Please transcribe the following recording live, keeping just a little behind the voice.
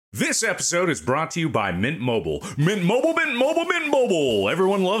This episode is brought to you by Mint Mobile. Mint Mobile, Mint Mobile, Mint Mobile.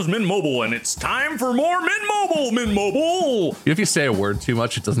 Everyone loves Mint Mobile, and it's time for more Mint Mobile, Mint Mobile. If you say a word too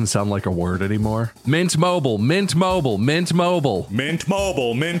much, it doesn't sound like a word anymore. Mint Mobile, Mint Mobile, Mint Mobile. Mint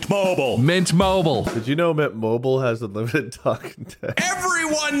Mobile, Mint Mobile. Mint Mobile. Did you know Mint Mobile has unlimited talk and text?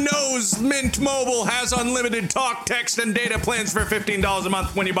 Everyone knows Mint Mobile has unlimited talk, text, and data plans for $15 a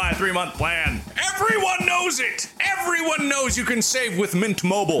month when you buy a 3-month plan. Everyone knows it. Everyone knows you can save with Mint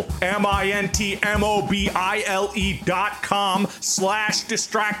Mobile.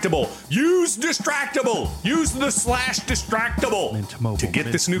 MintMobile.com/distractible. Use Distractable. Use the /distractable. To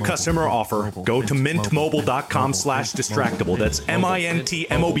get this new customer offer, go to mintmobile.com/distractible. That's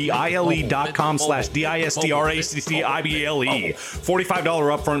MintMobile.com/distractable. $45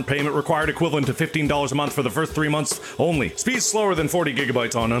 upfront payment required, equivalent to $15 a month for the first 3 months only. Speed slower than 40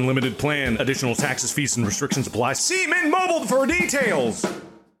 gigabytes on unlimited plan. Additional taxes, fees, and restrictions apply. See Mint Mobile for details.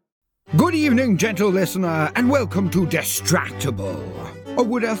 Good evening, gentle listener, and welcome to Distractable, a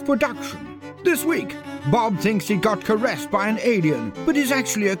Wood Elf production. This week, Bob thinks he got caressed by an alien, but is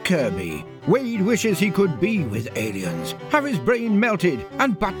actually a Kirby. Wade wishes he could be with aliens, have his brain melted,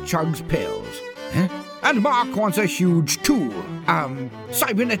 and butt chugs pills. And Mark wants a huge tool,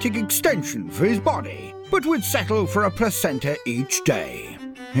 cybernetic extension for his body, but would settle for a placenta each day.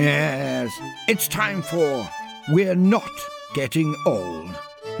 Yes, it's time for We're Not Getting Old.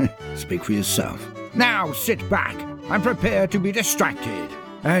 Speak for yourself. Now sit back and prepare to be distracted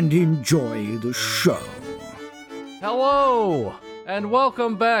and enjoy the show. Hello, and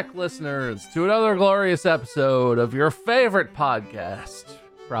welcome back, listeners, to another glorious episode of your favorite podcast,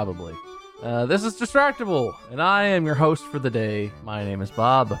 probably. This is Distractable, and I am your host for the day. My name is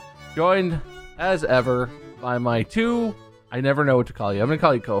Bob, joined, as ever, by my two, I never know what to call you. I'm going to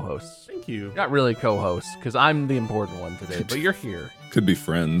call you co-hosts. Thank you. Not really co-hosts, because I'm the important one today, but you're here. Could be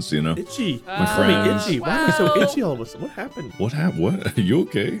friends, you know. Itchy. My friends. Itchy. Why am I so itchy all of a sudden? What happened? What happened? What? Are you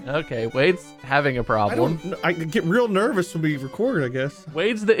okay? Okay, Wade's having a problem. I get real nervous when we record, I guess.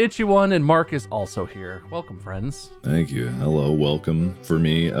 Wade's the itchy one, and Mark is also here. Welcome, friends. Thank you. Hello, welcome for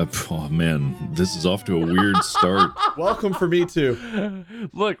me. Oh man, this is off to a weird start. Welcome for me too.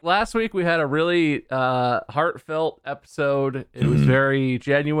 Look, last week we had a really heartfelt episode. It was very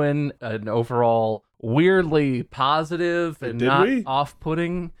genuine and overall weirdly positive and Did not we?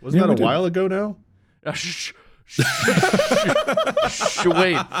 off-putting. Wasn't Yeah, that we a while ago now? Shh.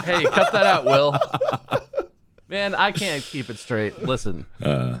 Wait, hey, cut that out, Will. Man, I can't keep it straight. Listen.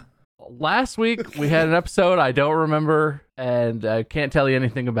 Last week we had an episode I don't remember and I can't tell you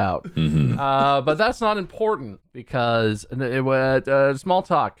anything about. But that's not important because small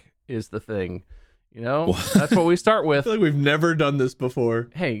talk is the thing. You know, that's what we start I with. feel like we've never done this before.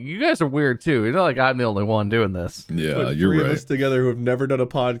 Hey, you guys are weird too. You're not like I'm the only one doing this. Yeah, Put you're three of right. us together who have never done a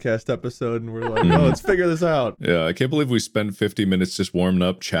podcast episode, and we're like, oh, let's figure this out. Yeah, I can't believe we spent 50 minutes just warming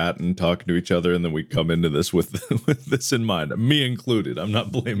up, chatting, talking to each other, and then we come into this with with this in mind. Me included. I'm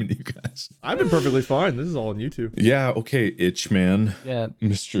not blaming you guys. I've been perfectly fine. This is all on YouTube. Yeah, okay, Itch Man. Yeah,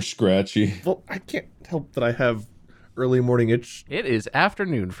 Mr. Scratchy. Well, I can't help that I have early morning itch. it is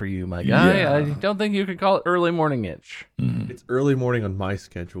afternoon for you, my guy. Yeah. I don't think you could call it early morning itch. It's early morning on my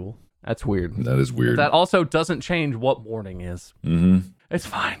schedule. That's weird. That is weird. That also doesn't change what morning is. Mm-hmm. It's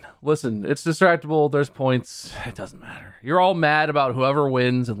fine. Listen, it's distractible. There's points. It doesn't matter. You're all mad about whoever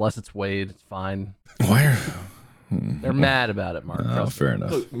wins unless it's Wade. It's fine. Why are... They're mad about it, Mark. Oh, Trust me. fair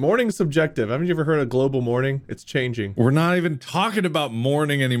enough. Look, morning's subjective. Haven't you ever heard of global morning? It's changing. We're not even talking about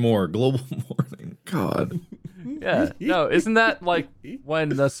morning anymore. Global morning. God. Yeah. No, isn't that like when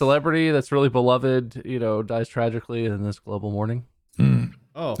the celebrity that's really beloved, dies tragically in this global mourning?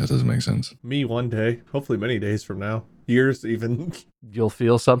 Oh, That doesn't make sense. me one day. Hopefully many days from now. Years even. You'll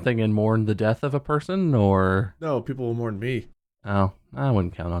feel something and mourn the death of a person, or No, people will mourn me. oh, I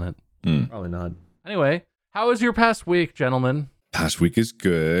wouldn't count on it. Probably not. Anyway, how was your past week, gentlemen? Past week is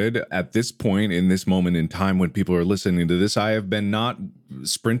good. At this point, in this moment in time when people are listening to this, I have been not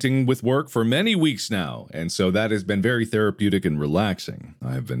sprinting with work for many weeks now. And so that has been very therapeutic and relaxing.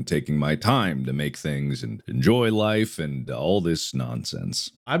 I've been taking my time to make things and enjoy life and all this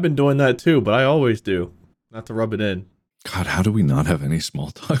nonsense. I've been doing that too, but I always do. Not to rub it in. God, how do we not have any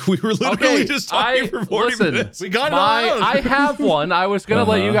small talk? We were literally just talking for 40 minutes. We got it all out. I have one. I was going to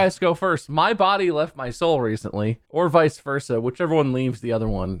let you Uh-huh. guys go first. My body left my soul recently, or vice versa. Whichever one leaves the other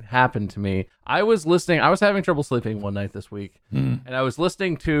one happened to me. I was having trouble sleeping one night this week, and I was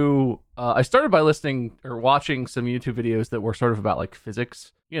listening to, I started by listening or watching some YouTube videos that were sort of about like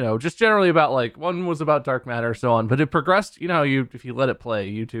physics, just generally about like, one was about dark matter, so on, but it progressed, if you let it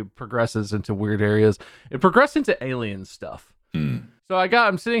play, YouTube progresses into weird areas. It progressed into alien stuff. So So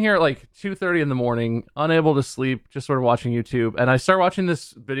I'm sitting here at like 2:30 in the morning, unable to sleep, just sort of watching YouTube, and I start watching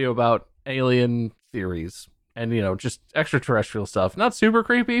this video about alien theories and, just extraterrestrial stuff. Not super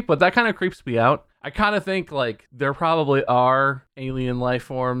creepy, but that kind of creeps me out. I kind of think like there probably are alien life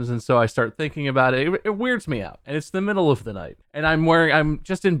forms, and so I start thinking about it. It weirds me out, and it's the middle of the night, and I'm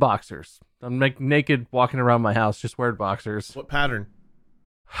just in boxers. I'm like naked walking around my house, just wearing boxers. What pattern?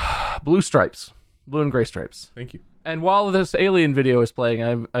 Blue stripes, blue and gray stripes. Thank you. And while this alien video is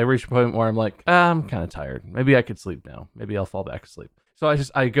playing, I reach a point where I'm like, I'm kind of tired. Maybe I could sleep now. Maybe I'll fall back asleep. So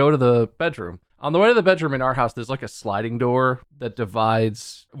I go to the bedroom. On the way to the bedroom in our house, there's like a sliding door that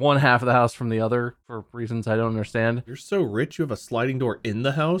divides one half of the house from the other for reasons I don't understand. You're so rich, you have a sliding door in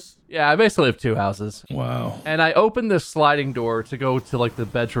the house? Yeah, I basically have two houses. Wow. And I open this sliding door to go to like the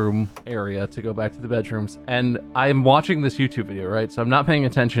bedroom area, to go back to the bedrooms. And I'm watching this YouTube video, right? So I'm not paying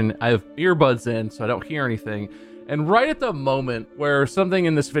attention. I have earbuds in, so I don't hear anything. And right at the moment where something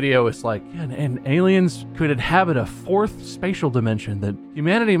in this video is like, yeah, and aliens could inhabit a fourth spatial dimension that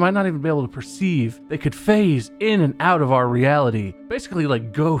humanity might not even be able to perceive. They could phase in and out of our reality. Basically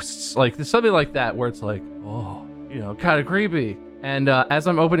like ghosts, like there's something like that where it's like, oh, kind of creepy. And as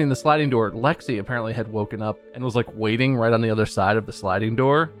I'm opening the sliding door, Lexi apparently had woken up and was like waiting right on the other side of the sliding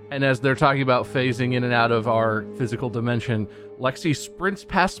door. And as they're talking about phasing in and out of our physical dimension, Lexi sprints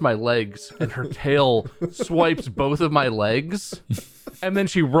past my legs and her tail swipes both of my legs. And then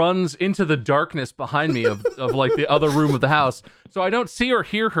she runs into the darkness behind me of like the other room of the house. So I don't see or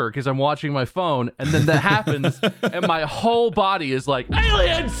hear her because I'm watching my phone. And then that happens and my whole body is like,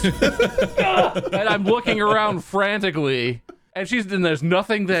 aliens! And I'm looking around frantically. And there's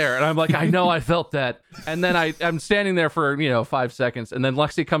nothing there. And I'm like, I know I felt that. And then I'm standing there for, 5 seconds. And then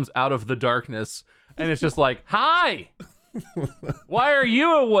Lexi comes out of the darkness. And it's just like, hi! Why are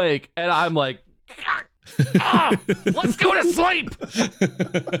you awake? And I'm like, let's go to sleep.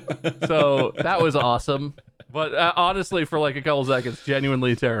 So that was awesome. But honestly, for like a couple seconds,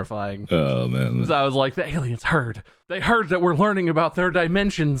 genuinely terrifying. Oh, man. Because I was like, the aliens heard. They heard that we're learning about their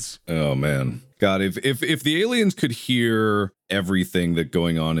dimensions. Oh, man. God, if the aliens could hear everything that's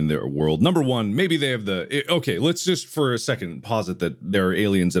going on in their world, number one, maybe they have okay, let's just for a second posit that there are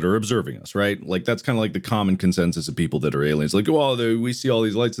aliens that are observing us, right? Like that's kind of like the common consensus of people that are aliens. Like, we see all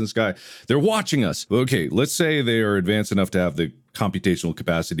these lights in the sky. They're watching us. Okay, let's say they are advanced enough to have the computational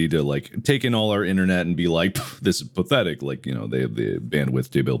capacity to like take in all our internet and be like, this is pathetic. Like, they have the bandwidth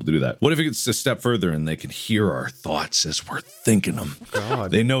to be able to do that. What if it's a step further and they can hear our thoughts as we're thinking them?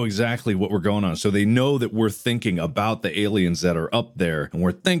 God. They know exactly what we're going on. So they know that we're thinking about the aliens that are up there and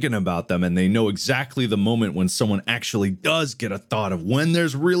we're thinking about them, and they know exactly the moment when someone actually does get a thought of when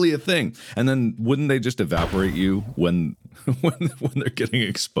there's really a thing. And then wouldn't they just evaporate you when they're getting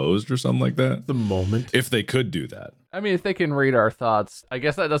exposed or something like that? The moment. If they could do that. I mean, if they can read our thoughts, I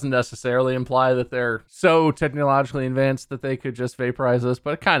guess that doesn't necessarily imply that they're so technologically advanced that they could just vaporize us,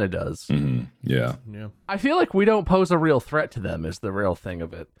 but it kind of does. Mm-hmm. Yeah. Yeah. I feel like we don't pose a real threat to them is the real thing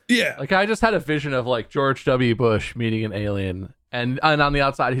of it. Yeah. Like, I just had a vision of, like, George W. Bush meeting an alien, and on the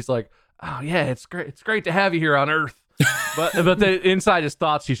outside, he's like, oh, yeah, it's great to have you here on Earth. But the inside his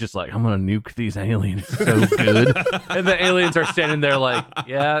thoughts, he's just like, I'm gonna nuke these aliens. It's so good. And the aliens are standing there like,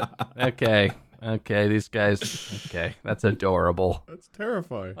 yeah, okay, these guys, okay, that's adorable. That's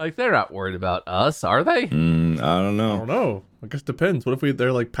terrifying. Like, they're not worried about us, are they? I don't I know. don't know. I guess it depends. What if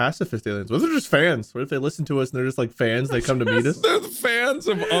they're like pacifist aliens? What if they're just fans? What if they listen to us and they're just like fans? They come to meet us? They're the fans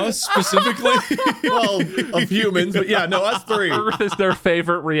of us specifically. Well, of humans, but yeah, no, us three. Earth is their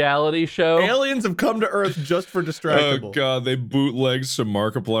favorite reality show. Aliens have come to Earth just for Distractable. Oh god, they bootlegged some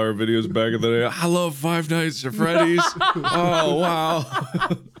Markiplier videos back in the day. I love Five Nights at Freddy's. Oh wow.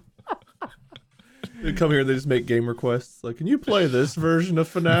 They come here and they just make game requests. Like, can you play this version of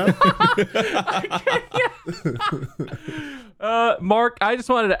FNAF? Mark, I just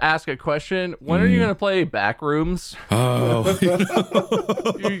wanted to ask a question. When are you going to play Backrooms? Oh.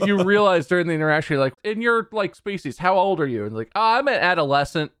 You realize during the interaction, like, in your like species, how old are you? And like, oh, I'm an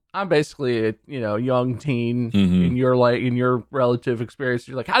adolescent. I'm basically a young teen in your relative experience.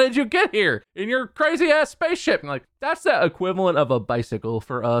 You're like, how did you get here in your crazy ass spaceship? And like, that's the equivalent of a bicycle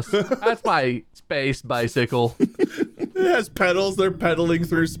for us. That's my space bicycle. It has pedals. They're pedaling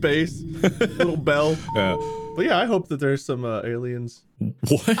through space. Little bell. Yeah. But yeah, I hope that there's some aliens.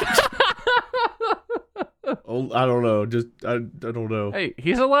 What? Oh, I don't know. I don't know. Hey,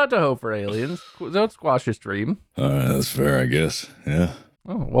 he's allowed to hope for aliens. Don't squash his dream. All right, that's fair, I guess. Yeah.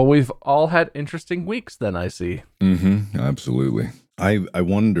 Oh, well, we've all had interesting weeks then, I see. Mm-hmm. Absolutely. I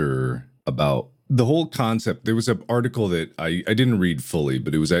wonder about The whole concept, there was an article that I didn't read fully,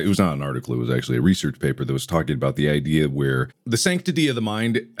 but it was not an article, it was actually a research paper that was talking about the idea where the sanctity of the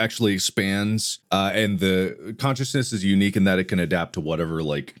mind actually expands, and the consciousness is unique in that it can adapt to whatever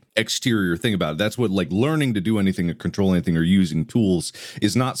like exterior thing about it. That's what like learning to do anything or control anything or using tools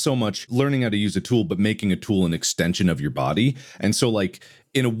is not so much learning how to use a tool, but making a tool an extension of your body. And so like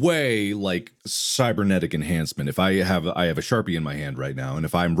in a way, like cybernetic enhancement, if I have a Sharpie in my hand right now, and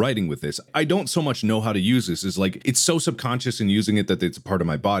if I'm writing with this, I don't so much know how to use this. It's like it's so subconscious in using it that it's a part of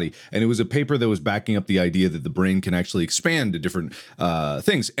my body. And it was a paper that was backing up the idea that the brain can actually expand to different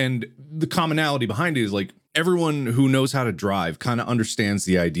things. And the commonality behind it is like everyone who knows how to drive kind of understands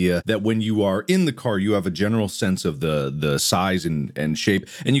the idea that when you are in the car, you have a general sense of the size and shape,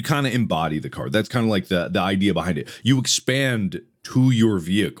 and you kind of embody the car. That's kind of like the idea behind it. You expand to your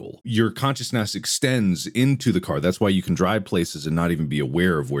vehicle. Your consciousness extends into the car. That's why you can drive places and not even be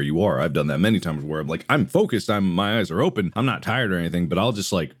aware of where you are. I've done that many times where I'm like, I'm focused, my eyes are open, I'm not tired or anything, but I'll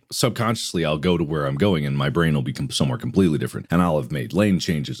just like subconsciously I'll go to where I'm going and my brain will become somewhere completely different. And I'll have made lane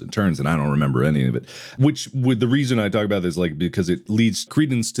changes and turns and I don't remember any of it. Which with the reason I talk about this, like because it leads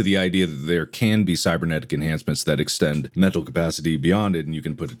credence to the idea that there can be cybernetic enhancements that extend mental capacity beyond it, and you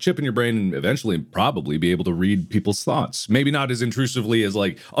can put a chip in your brain and eventually probably be able to read people's thoughts. Maybe not as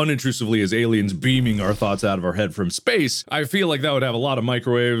unintrusively as aliens beaming our thoughts out of our head from space. I feel like that would have a lot of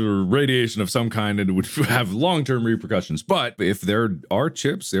microwave or radiation of some kind and it would have long-term repercussions. But if there are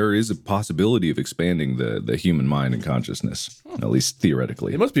chips, there is a possibility of expanding the human mind and consciousness, at least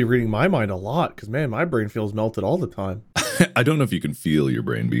theoretically. It must be reading my mind a lot because, man, my brain feels melted all the time. I don't know if you can feel your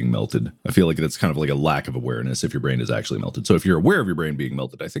brain being melted. I feel like that's kind of like a lack of awareness if your brain is actually melted. So if you're aware of your brain being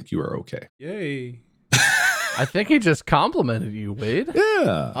melted, I think you are okay. Yay. I think he just complimented you, Wade.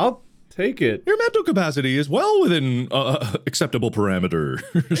 Yeah. I'll take it. Your mental capacity is well within acceptable parameters.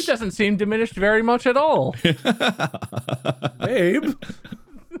 It doesn't seem diminished very much at all. Babe.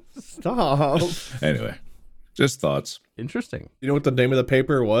 Stop. Anyway, just thoughts. Interesting. You know what the name of the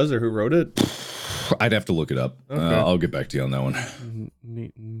paper was or who wrote it? I'd have to look it up. Okay. I'll get back to you on that one.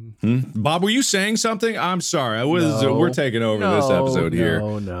 Bob, were you saying something? I'm sorry. We're taking over this episode here.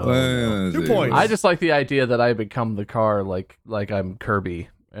 No. 2 points. I just like the idea that I become the car, like I'm Kirby,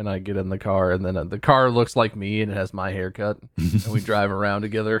 and I get in the car, and then the car looks like me, and it has my haircut, and we drive around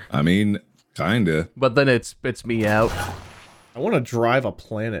together. I mean, kinda. But then it spits me out. I want to drive a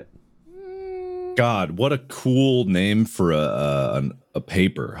planet. God, what a cool name for a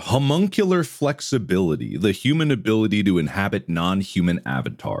paper. Homuncular flexibility, the human ability to inhabit non-human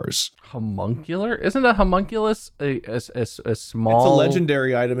avatars. Homuncular? Isn't a homunculus a small? It's a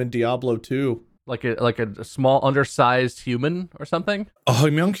legendary item in Diablo 2. Like a small undersized human or something? A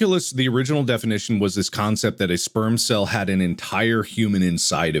homunculus, the original definition was this concept that a sperm cell had an entire human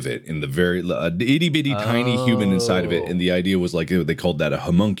inside of it, in the very itty bitty tiny human inside of it, and the idea was like they called that a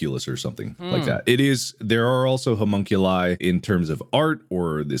homunculus or something like that. It is. There are also homunculi in terms of art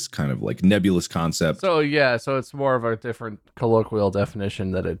or this kind of like nebulous concept. So yeah, so it's more of a different colloquial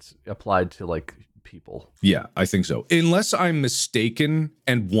definition that it's applied to like people. Yeah, I think so. Unless I'm mistaken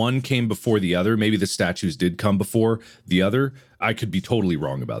and one came before the other, maybe the statues did come before the other. I could be totally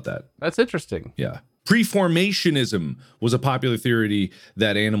wrong about that. That's interesting. Yeah. Preformationism was a popular theory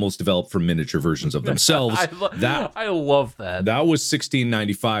that animals developed from miniature versions of themselves. I love that. That was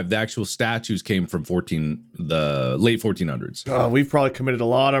 1695. The actual statues came from the late 1400s. Oh, we've probably committed a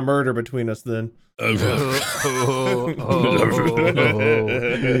lot of murder between us then. I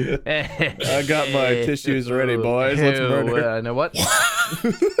got my tissues ready, boys. Let's murder. You know what? That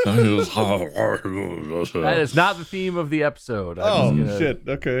is not the theme of the episode. Shit.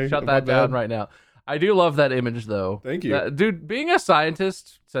 Okay. Shut that down right now. I do love that image, though. Thank you. Dude, being a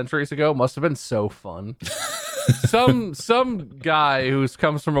scientist centuries ago must have been so fun. some guy who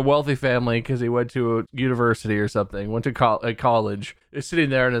comes from a wealthy family because he went to a university or something, went to college, is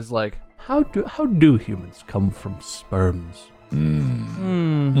sitting there and is like, how do humans come from sperms?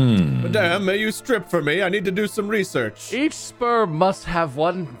 Madame, may you strip for me? I need to do some research. Each sperm must have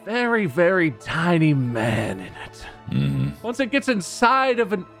one very, very tiny man in it. Once it gets inside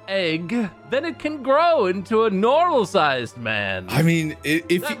of an egg, then it can grow into a normal-sized man. I mean,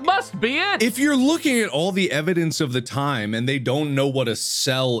 That must be it. If you're looking at all the evidence of the time and they don't know what a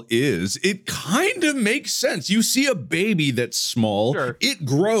cell is, it kind of makes sense. You see a baby that's small, Sure. it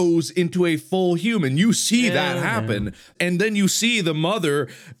grows into a full human. You see that happen. And then you see the mother,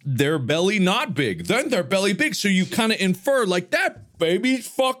 their belly not big, then their belly big. So you kind of infer like that baby's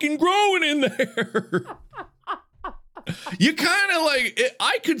fucking growing in there. You kind of like it,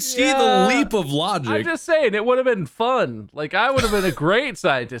 I could see Yeah. the leap of logic. I'm just saying, it would have been fun. Like, I would have been a great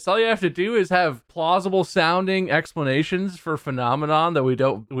scientist. All you have to do is have plausible sounding explanations for phenomenon that we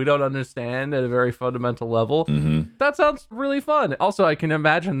don't understand at a very fundamental level. That sounds really fun. Also, I can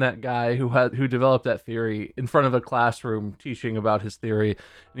imagine that guy who developed that theory in front of a classroom teaching about his theory,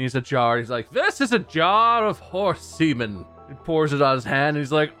 and he's a jar. He's like, "This is a jar of horse semen." He pours it on his hand, and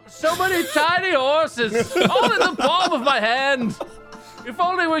he's like, "So many tiny horses, all in the palm of my hand. If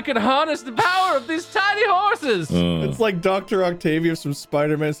only we could harness the power of these tiny horses." It's like Dr. Octavius from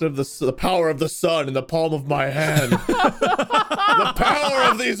Spider-Man instead of the power of the sun in the palm of my hand. The power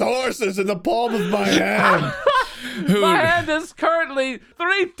of these horses in the palm of my hand. My hand is currently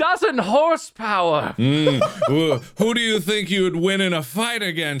 36 horsepower. Who do you think you would win in a fight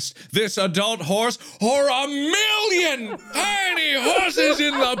against? This adult horse or a million tiny horses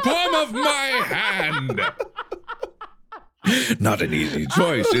in the palm of my hand? Not an easy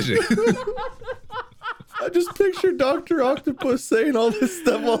choice, is it? I just picture Dr. Octopus saying all this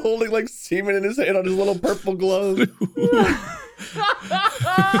stuff while holding like semen in his hand on his little purple glove.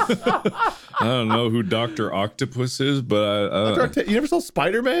 I don't know who Dr. Octopus is, but You never saw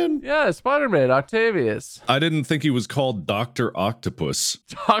Spider-Man? Yeah, Spider-Man, Octavius. I didn't think he was called Dr. Octopus.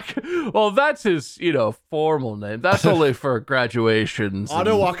 Well, that's his, formal name. That's only for graduations.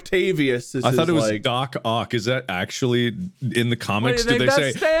 Otto Octavius is I thought it was like, Doc Ock. Is that actually in the What do comics? you Do think they that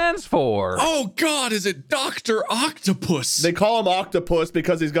say, stands for? oh God, is it Dr. Octopus? they call him Octopus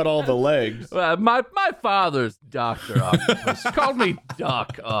because he's got all the legs. My father's Dr. Octopus. Called me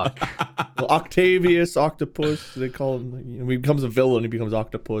Doc Ock. Well, Octavius Octopus, they call him. When he becomes a villain, he becomes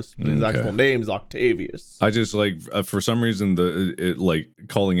Octopus. But his Okay. actual name is Octavius. I just like for some reason like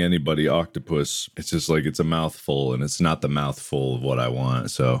calling anybody octopus. It's just like it's a mouthful, and it's not the mouthful of what I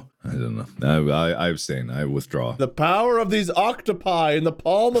want. So I don't know. I abstain. I withdraw. The power of these octopi in the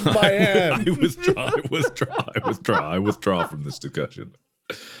palm of my hand. I withdraw from this discussion.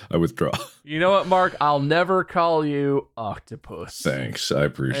 I withdraw. You know what, Mark? I'll never call you Octopus. Thanks. I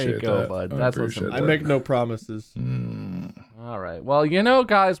appreciate There you go, that. bud. I That's what's appreciate I that. make no promises. All right. Well,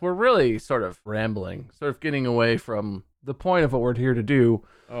 guys, we're really sort of rambling, sort of getting away from the point of what we're here to do.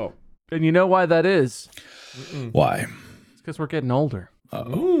 Oh. And you know why that is? Why? It's because we're getting older.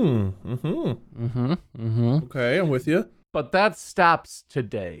 Okay, I'm with you. But that stops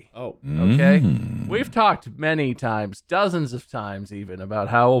today. Oh. Okay? We've talked many times, dozens of times even, about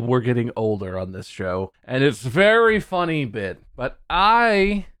how we're getting older on this show. And it's a very funny bit. But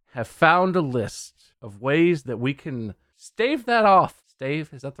I have found a list of ways that we can stave that off. Stave?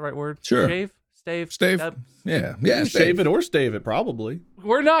 Is that the right word? Sure. Shave? Stave? Stave. That- Yeah. Shave it or stave it, probably.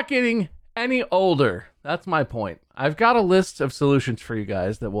 We're not getting any older. That's my point. I've got a list of solutions for you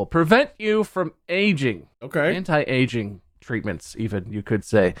guys that will prevent you from aging. Okay. Anti-aging treatments, even, you could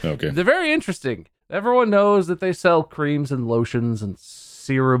say. Okay. They're very interesting. Everyone knows that they sell creams and lotions and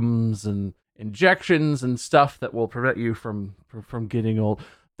serums and injections and stuff that will prevent you from getting old.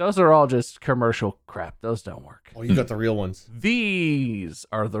 Those are all just commercial crap. Those don't work. Oh, you got the real ones. These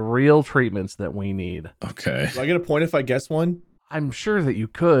are the real treatments that we need. Okay. Do I get a point if I guess one? I'm sure that you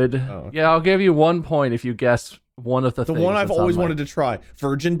could. Oh, okay. Yeah, I'll give you 1 point if you guess one of the The things. one I've that's on always my- wanted to try.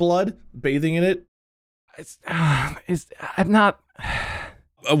 Virgin blood, bathing in it. I'm not.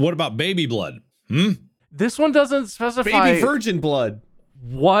 What about baby blood? This one doesn't specify Baby virgin blood.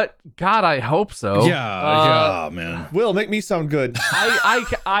 what. God, I hope so. Yeah, man. Will, make me sound good.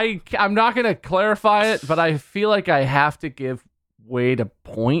 I'm not gonna clarify it, but I feel like I have to give Wade a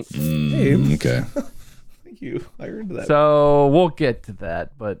point. Okay. Thank you. I earned that. So we'll get to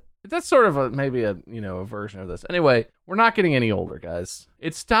that, but that's sort of maybe a version of this. Anyway, we're not getting any older, guys.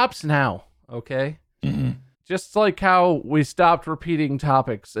 It stops now, okay? Just like how we stopped repeating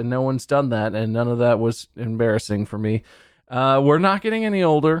topics and no one's done that, and none of that was embarrassing for me. We're not getting any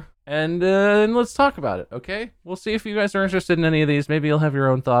older, and let's talk about it, okay? We'll see if you guys are interested in any of these. Maybe you'll have your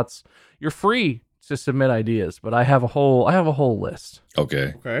own thoughts. You're free to submit ideas, but I have a whole list.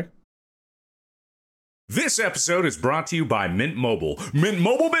 Okay. Okay. This episode is brought to you by Mint Mobile. Mint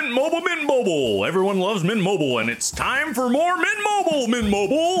Mobile, Mint Mobile, Mint Mobile. Everyone loves Mint Mobile, and it's time for more Mint Mobile, Mint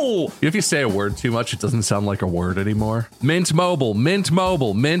Mobile. If you say a word too much, it doesn't sound like a word anymore. Mint Mobile, Mint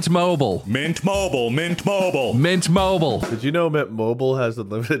Mobile, Mint Mobile, Mint Mobile, Mint Mobile. Mint Mobile. Did you know Mint Mobile has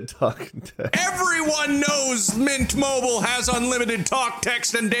unlimited talk and text? Everyone knows Mint Mobile has unlimited talk,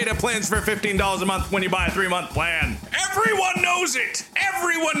 text, and data plans for $15 a month when you buy a 3-month plan. Everyone knows it.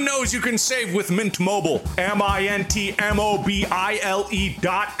 Everyone knows you can save with Mint Mobile. Distractable.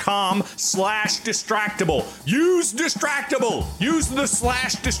 mintmobile.com/distractable. Use Distractable. Use the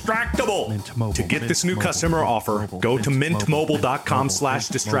 /distractable. To get this new customer offer, go to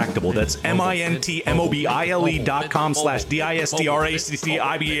mintmobile.com/distractable. That's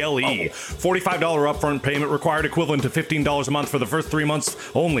mintmobile.com/distractable. $45 upfront payment required, equivalent to $15 a month for the first 3 months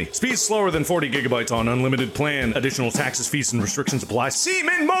only. Speed slower than 40 gigabytes on unlimited plan. Additional taxes, fees, and restrictions apply. See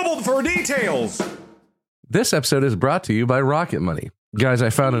Mint Mobile for details. This episode is brought to you by Rocket Money. Guys, I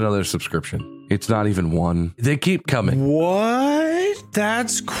found another subscription. It's not even one. They keep coming. What?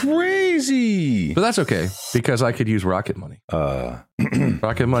 That's crazy. But that's okay, because I could use Rocket Money.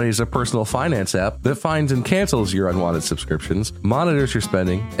 Rocket Money is a personal finance app that finds and cancels your unwanted subscriptions, monitors your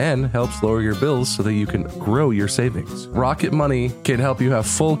spending, and helps lower your bills so that you can grow your savings. Rocket Money can help you have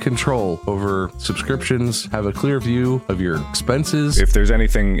full control over subscriptions, have a clear view of your expenses. If there's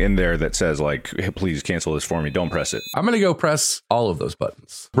anything in there that says, like, hey, please cancel this for me, don't press it. I'm going to go press all of those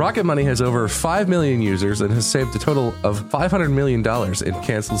buttons. Rocket Money has over 5 million users and has saved a total of $500 million in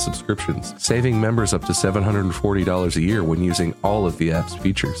canceled subscriptions, saving members up to $740 a year when using all of the app's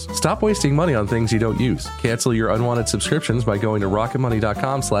features. Stop wasting money on things you don't use. Cancel your unwanted subscriptions by going to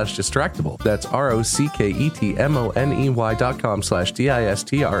rocketmoney.com/distractable. That's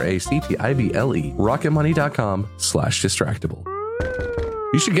ROCKETMONEY.com/DISTRACTIBLE. Rocketmoney.com/distractable.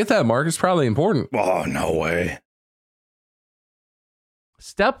 You should get that, Mark. It's probably important. Oh, no way.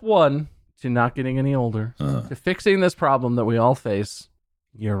 Step one to not getting any older, to fixing this problem that we all face,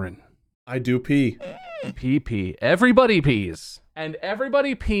 urine. I do pee. Pee. Everybody pees. And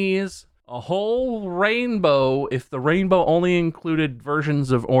everybody pees a whole rainbow if the rainbow only included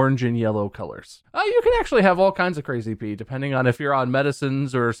versions of orange and yellow colors. You can actually have all kinds of crazy pee, depending on if you're on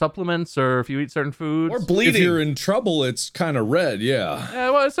medicines or supplements or if you eat certain foods. Or bleeding. If you're in trouble, it's kind of red, yeah. Yeah,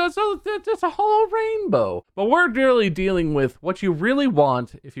 well, so it's a whole rainbow. But we're really dealing with what you really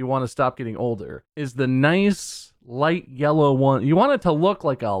want if you want to stop getting older is the nice light yellow one. You want it to look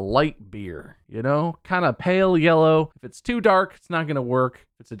like a light beer, you know, kind of pale yellow. If it's too dark, it's not going to work.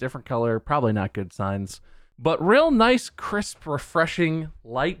 If it's a different color, probably not good signs. But real nice, crisp, refreshing,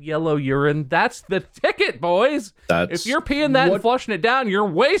 light yellow urine, that's the ticket, boys. If you're peeing that and flushing it down, you're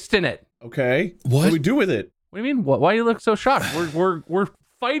wasting it. Okay. What do we do with it? What do you mean? Why do you look so shocked? We're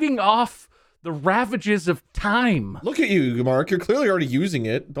fighting off the ravages of time. Look at you, Mark. You're clearly already using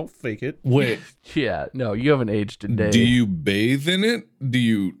it. Don't fake it. Wait. Yeah, no, you haven't aged a day. Do you bathe in it? Do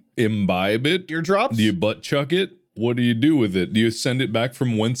you imbibe it? Eardrops? Do you butt chuck it? What do you do with it? Do you send it back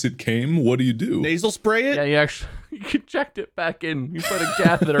from whence it came? What do you do? Nasal spray it? Yeah, you checked it back in. You put a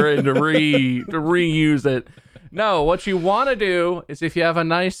catheter in to reuse it. No, what you want to do is if you have a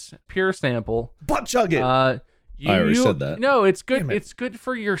nice pure sample, butt chug it. I already said that. No, it's good. It's good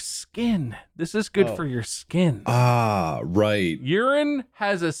for your skin. This is good for your skin. Ah, right. Urine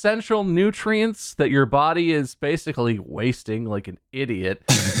has essential nutrients that your body is basically wasting like an idiot.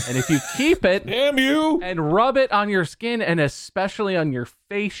 And if you keep it damn you, and rub it on your skin and especially on your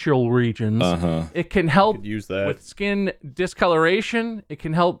facial regions, it can help use that with skin discoloration. It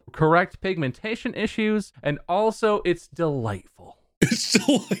can help correct pigmentation issues. And also it's delightful. It's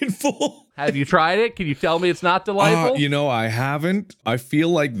delightful. Have you tried it? Can you tell me it's not delightful? You know, I haven't. I feel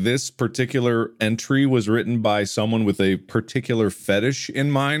like this particular entry was written by someone with a particular fetish in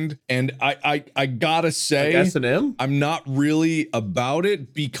mind. And I gotta say, like S&M? I'm not really about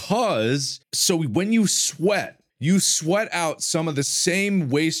it because, so when you sweat out some of the same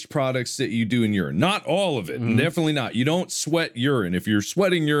waste products that you do in urine. Not all of it, definitely not. You don't sweat urine. If you're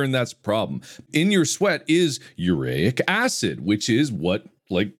sweating urine, that's a problem. In your sweat is uric acid, which is what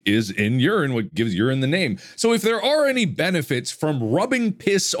is in urine, what gives urine the name. So if there are any benefits from rubbing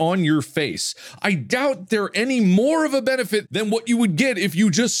piss on your face, I doubt they're any more of a benefit than what you would get if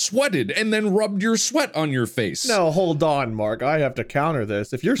you just sweated and then rubbed your sweat on your face. No, hold on, Mark. I have to counter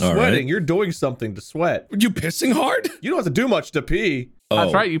this. If you're sweating, you're doing something to sweat. Are you pissing hard? You don't have to do much to pee.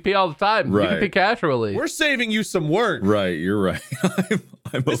 That's right. You pee all the time. Right. You can pee casually. We're saving you some work. Right. You're right.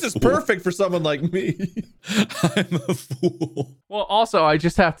 This is perfect for someone like me. I'm a fool. Well, also, I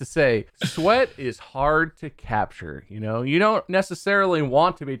just have to say, sweat is hard to capture. You know, you don't necessarily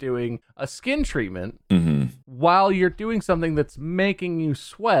want to be doing a skin treatment while you're doing something that's making you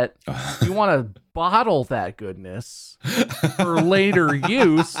sweat. You want to bottle that goodness for later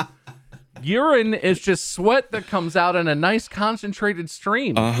use. Urine is just sweat that comes out in a nice concentrated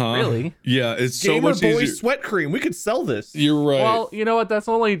stream. Really? Yeah, it's Gamer so much Boy easier. sweat cream. We could sell this. You're right. Well, you know what? That's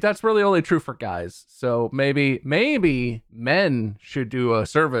really only true for guys. So maybe men should do a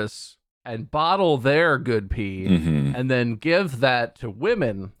service and bottle their good pee and then give that to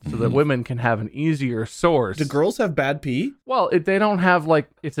women so that women can have an easier source. Do girls have bad pee? Well, they don't have like,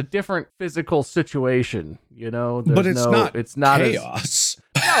 it's a different physical situation, you know? But it's not as- chaos.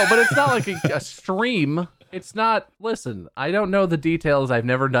 no, but it's not like a stream. It's not, listen, I don't know the details. I've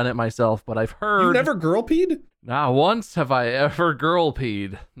never done it myself, but I've heard. You never girl peed? Not once have I ever girl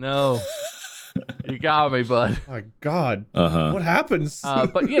peed. No. You got me, bud. Oh my God. Uh-huh. What happens?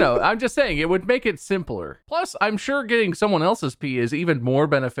 But, you know, I'm just saying it would make it simpler. Plus, I'm sure getting someone else's pee is even more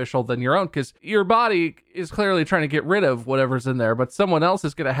beneficial than your own because your body is clearly trying to get rid of whatever's in there, but someone else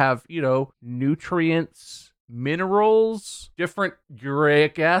is going to have, you know, nutrients, minerals, different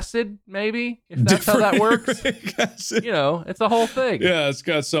uric acid, maybe, if that's how that works. You know, it's a whole thing. Yeah, it's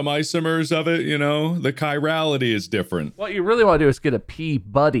got some isomers of it, you know. The chirality is different. What you really want to do is get a pee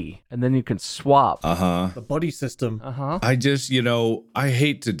buddy, and then you can swap. Uh-huh. The buddy system. Uh-huh. I just, you know, I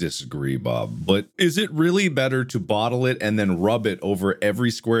hate to disagree, Bob, but is it really better to bottle it and then rub it over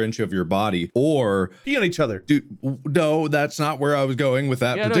every square inch of your body, or Pee on each other. dude, no, that's not where I was going with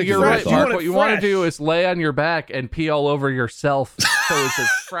that Yeah, no, particular you're right, thought. Mark. want it What you want to fresh. do is lay on your back and pee all over yourself so it's as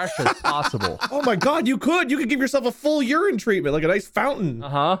fresh as possible. Oh my God, you could give yourself a full urine treatment, like a nice fountain.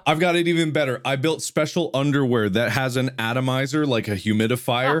 Uh-huh. I've got it even better. I built special underwear that has an atomizer, like a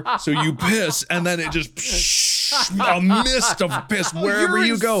humidifier. So you piss, and then it just a mist of piss wherever Urine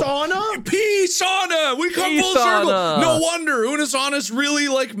you go. sauna? Pee sauna. We come Pee full circle. sauna. No wonder Unisonus really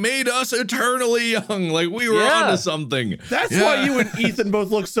like made us eternally young. Like we were Yeah. onto something. That's Yeah. why you and Ethan both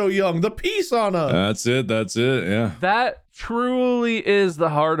look so young. The pee sauna. That's it. That's it. Yeah. That truly is the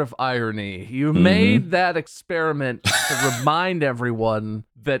heart of irony. You made that experiment to remind everyone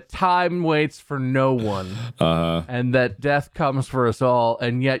that time waits for no one and that death comes for us all,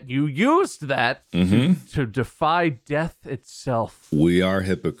 and yet you used that to defy death itself. We are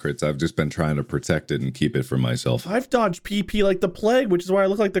hypocrites. I've just been trying to protect it and keep it for myself. I've dodged pee like the plague, which is why I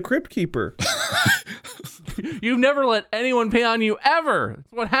look like the Crypt Keeper. You've never let anyone pee on you ever.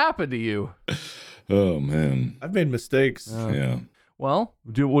 That's what happened to you. Oh man. I've made mistakes. Yeah. Well,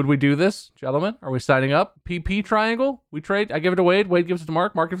 would we do this, gentlemen? Are we signing up? PP triangle? We trade? I give it to Wade. Wade gives it to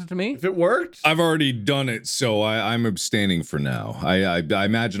Mark. Mark gives it to me. If it worked, I've already done it, so I'm abstaining for now. I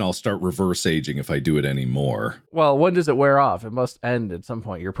imagine I'll start reverse aging if I do it anymore. Well, when does it wear off? It must end at some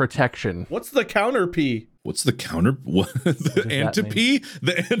point. Your protection. what's the counter pee? What's the counter? What the antipee?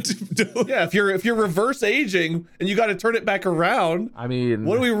 The antidote? Yeah, if you're reverse aging and you got to turn it back around, I mean,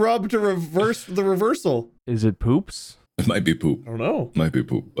 what do we rub to reverse the reversal? is it poops? It might be poop. I don't know. Might be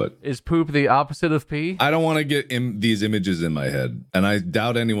poop, but Is poop the opposite of pee? I don't want to get these images in my head, and I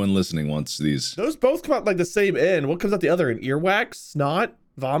doubt anyone listening wants these. Those both come out like the same end. What comes out the other end? Earwax, snot,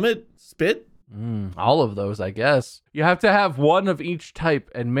 vomit, spit? All of those, I guess. You have to have one of each type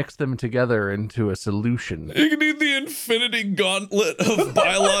and mix them together into a solution. You need the infinity gauntlet of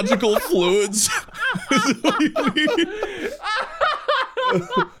biological fluids. Is what you need.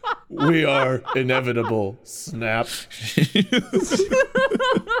 We are inevitable. Snap.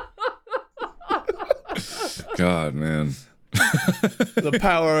 God, man. The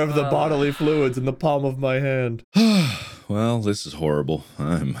power of the bodily fluids in the palm of my hand. Well, this is horrible.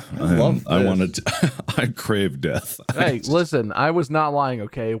 I love wanted this. to. I crave death. Hey, listen, I was not lying,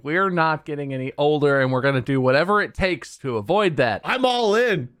 okay? We're not getting any older, and we're going to do whatever it takes to avoid that. I'm all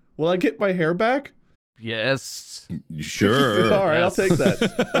in. Will I get my hair back? Yes. Sure. All right, Yes. I'll take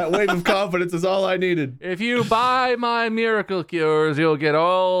that. That wave of confidence is all I needed. If you buy my miracle cures, you'll get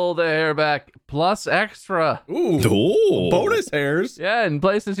all the hair back, plus extra. Ooh, Oh. bonus hairs. Yeah, in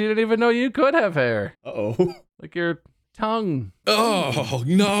places you didn't even know you could have hair. Uh-oh. Like your tongue. Oh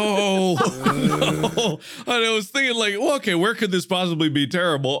no! No. I was thinking, like, well, okay, where could this possibly be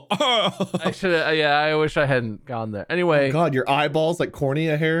terrible? I should have, yeah, I wish I hadn't gone there. Anyway. God, your eyeballs like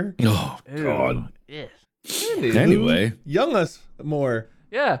cornea hair. Oh Ew. God. Yeah. Anyway, Young us more.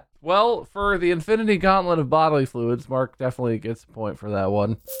 Yeah. Well, for the Infinity Gauntlet of bodily fluids, Mark definitely gets a point for that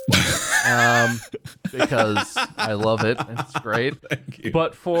one. Because I love it. It's great. thank you.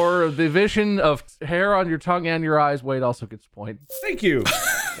 But for the vision of hair on your tongue and your eyes, Wade also gets a point. Thank you.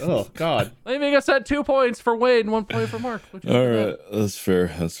 Oh, God. Let me guess that 2 points for Wade and 1 point for Mark. What'd you All think of right, that's fair.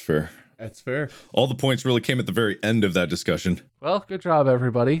 That's fair. That's fair. All the points really came at the very end of that discussion. that? Well, good job,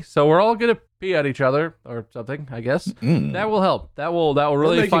 everybody. So we're all gonna pee at each other or something, I guess. That will help. That will We're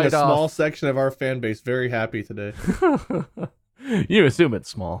really making a fight small off. section of our fan base very happy today. You assume it's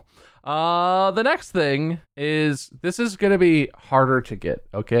small. The next thing is this is gonna be harder to get.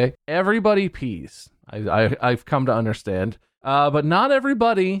 Okay, everybody pees. I've come to understand. But not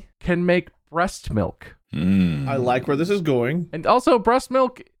everybody can make breast milk. I like where this is going. And also, breast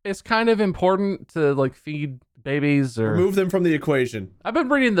milk is kind of important to like feed babies or Remove them from the equation. I've been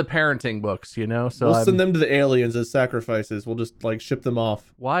reading the parenting books, you know, so We'll send them to the aliens as sacrifices. We'll just like ship them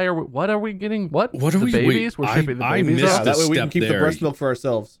off. what are we getting? What What are the we- babies? wait, We're shipping the I babies missed off? That way we step can keep the there. breast milk for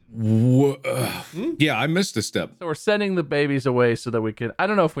ourselves. Yeah, I missed a step. So we're sending the babies away so that we can. I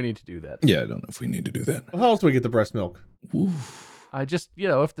don't know if we need to do that. Yeah, I don't know if we need to do that. How else do we get the breast milk? I just,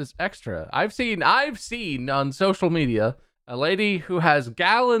 if there's extra. I've seen on social media a lady who has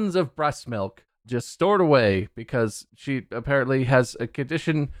gallons of breast milk just stored away because she apparently has a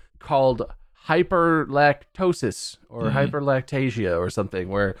condition called hyperlactosis or hyperlactasia or something,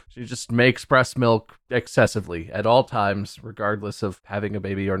 where she just makes breast milk excessively at all times, regardless of having a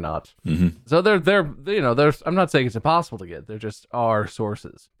baby or not. So there's, I'm not saying it's impossible to get. There just are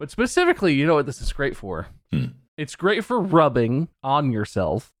sources. But specifically, you know what this is great for? It's great for rubbing on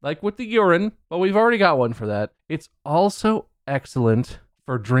yourself, like with the urine, but we've already got one for that. It's also excellent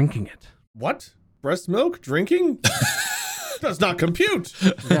for drinking it. What? Breast milk? Drinking? Does not compute.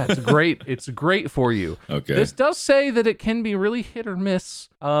 Yeah, it's great. It's great for you. Okay. This does say that it can be really hit or miss.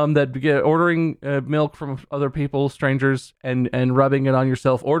 Ordering milk from other people, strangers, and rubbing it on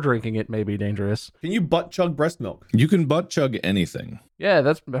yourself or drinking it may be dangerous. Can you butt chug breast milk? You can butt chug anything. Yeah,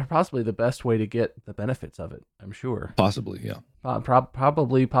 that's possibly the best way to get the benefits of it, I'm sure. Possibly, yeah.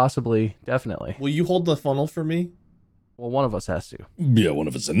 Probably, possibly, definitely. Will you hold the funnel for me? Well, one of us has to. Yeah, one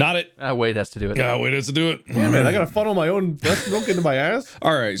of us. Not it. Wade has to do it. Wait, has to do it. Yeah, man, I gotta funnel my own breast milk into my ass.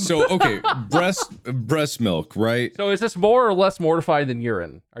 All right, so okay, breast milk, right? So is this more or less mortifying than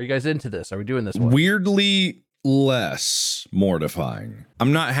urine? Are you guys into this? Are we doing this one? Weirdly less mortifying.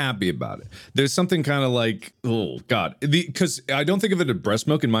 I'm not happy about it. There's something kind of like, oh god, because I don't think of it as breast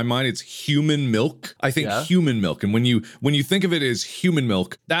milk. In my mind, it's human milk. I think human milk, and when you think of it as human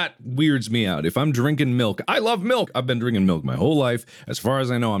milk, that weirds me out. If I'm drinking milk, I love milk. I've been drinking milk my whole life. As far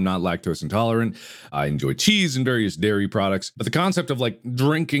as I know, I'm not lactose intolerant. I enjoy cheese and various dairy products, but the concept of like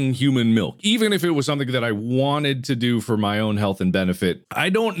drinking human milk, even if it was something that I wanted to do for my own health and benefit, I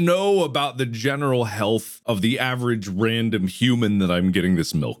don't know about the general health of the average random human that I'm getting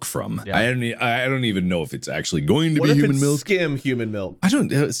this milk from. Yeah. I don't even know if it's actually going to What be if human it's milk. skim human milk? I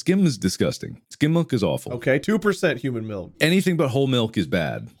don't. Skim is disgusting. Skim milk is awful. Okay, 2% human milk. Anything but whole milk is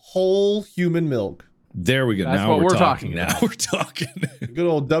bad. Whole human milk. There we go. That's now what we're we're talking. talking Now about. we're talking. Good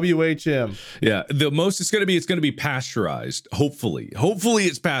old WHM. Yeah, the most it's going to be pasteurized. Hopefully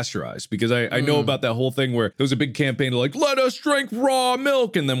it's pasteurized, because I know about that whole thing where there was a big campaign to like, let us drink raw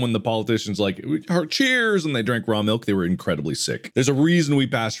milk, and then when the politicians like, cheers, and they drank raw milk, they were incredibly sick. There's a reason we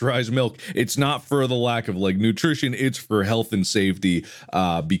pasteurize milk. It's not for the lack of like nutrition. It's for health and safety,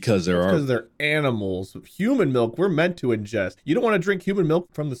 because Because they're animals. Human milk, we're meant to ingest. You don't want to drink human milk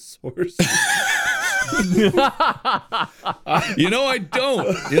from the source. I don't.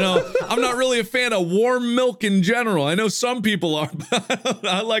 I'm not really a fan of warm milk in general. I know some people are, but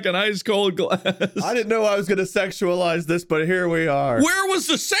I like an ice cold glass. I didn't know I was going to sexualize this, but here we are. Where was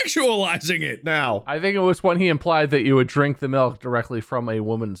the sexualizing it? Now, I think it was when he implied that you would drink the milk directly from a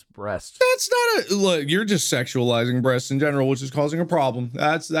woman's breast. That's not look. You're just sexualizing breasts in general, which is causing a problem.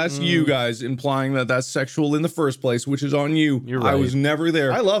 That's you guys implying that that's sexual in the first place, which is on you. You're right. I was never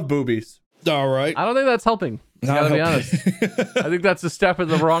there. I love boobies. All right. I don't think that's helping. I gotta be honest. I think that's a step in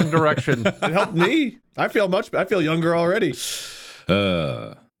the wrong direction. It helped me. I feel younger already.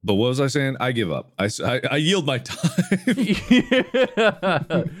 But what was I saying? I give up. I yield my time.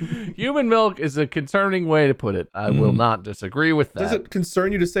 Human milk is a concerning way to put it. I will not disagree with that. Does it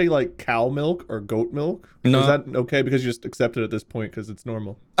concern you to say like cow milk or goat milk? No. Is that okay because you just accept it at this point because it's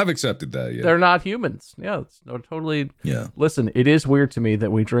normal? I've accepted that. Yeah. They're not humans. Yeah, it's totally. Yeah. Listen, it is weird to me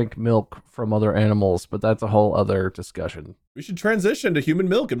that we drink milk from other animals, but that's a whole other discussion. We should transition to human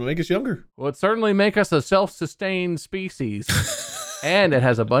milk and make us younger. Well, it certainly make us a self-sustained species. And it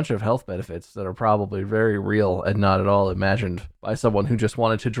has a bunch of health benefits that are probably very real and not at all imagined by someone who just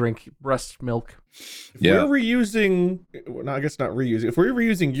wanted to drink breast milk. If we're reusing, well, I guess not reusing, if we're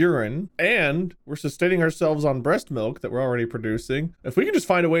reusing urine and we're sustaining ourselves on breast milk that we're already producing, if we can just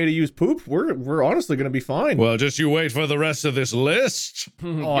find a way to use poop, we're honestly going to be fine. Well, just you wait for the rest of this list.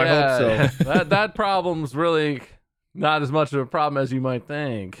 Oh, I hope so. that problem's really not as much of a problem as you might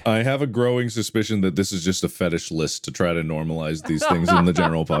think. I have a growing suspicion that this is just a fetish list to try to normalize these things in the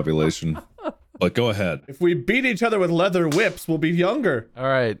general population. But go ahead. If we beat each other with leather whips, we'll be younger. All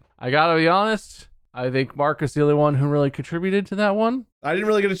right. I gotta be honest. I think Mark is the only one who really contributed to that one. I didn't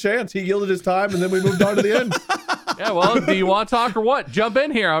really get a chance. He yielded his time, and then we moved on to the end. Yeah, well, do you want to talk or what? Jump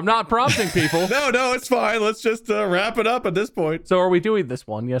in here. I'm not prompting people. No, it's fine. Let's just wrap it up at this point. So are we doing this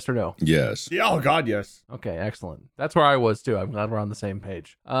one, yes or no? Yes. Yeah, oh, God, yes. Okay, excellent. That's where I was, too. I'm glad we're on the same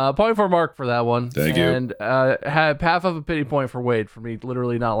page. Point for Mark for that one. Thank you. And half of a pity point for Wade for me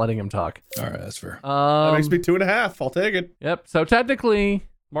literally not letting him talk. All right, that's fair. That makes me 2.5. I'll take it. Yep, so technically,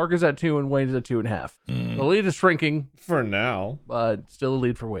 Mark is at 2 and Wade is at 2.5. The lead is shrinking, For now. but still a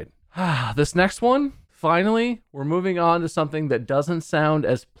lead for Wade. This next one, finally, we're moving on to something that doesn't sound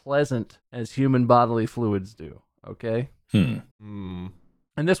as pleasant as human bodily fluids do, okay?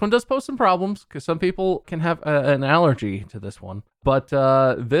 And this one does pose some problems because some people can have an allergy to this one. But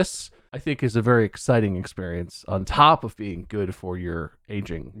this, I think, is a very exciting experience on top of being good for your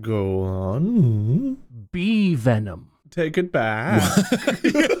aging. Go on. Bee venom. Take it back.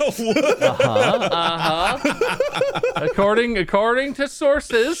 According to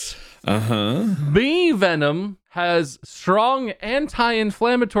sources, bee venom has strong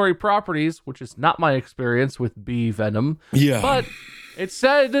anti-inflammatory properties, which is not my experience with bee venom. Yeah. But it's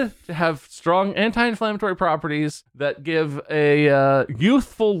said to have strong anti-inflammatory properties that give a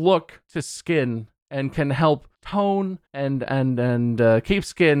youthful look to skin and can help tone and keep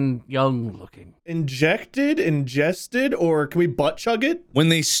skin young looking. Ingested, or can we butt chug it? When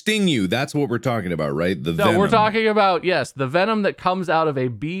they sting you, that's what we're talking about, right? The No, venom. we're talking about, yes, the venom that comes out of a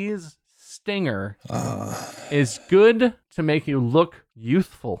bee's stinger is good to make you look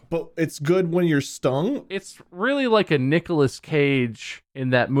youthful. But it's good when you're stung? It's really like a Nicolas Cage in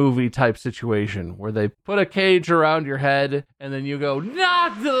that movie type situation where they put a cage around your head and then you go,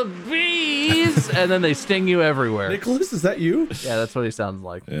 not the bees, and then they sting you everywhere. Nicholas, is that you? Yeah, that's what he sounds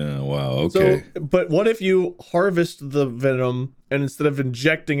like. Yeah, wow, okay. So, but what if you harvest the venom and instead of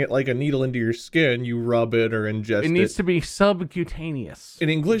injecting it like a needle into your skin, you rub it or ingest it? It needs to be subcutaneous. In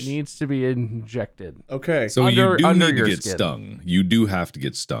English? It needs to be injected. Okay. So under- you do under need to your get skin. stung. You do have to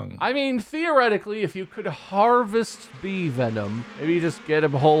get stung. I mean, theoretically, if you could harvest bee venom, maybe you just get a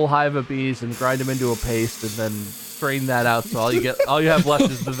whole hive of bees and grind them into a paste and then strain that out so all you have left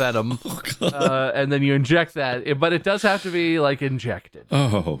is the venom. And then you inject that. But it does have to be like injected.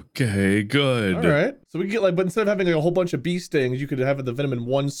 Okay, good. All right. So we can get but instead of having a whole bunch of bee stings, you could have the venom in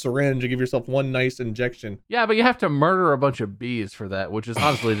one syringe and give yourself one nice injection. Yeah, but you have to murder a bunch of bees for that, which is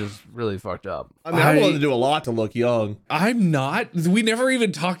honestly just really fucked up. I mean, I'm willing to do a lot to look young. I'm not. We never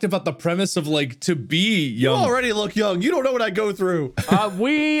even talked about the premise of like to be You young. already look young. You don't know what I go through.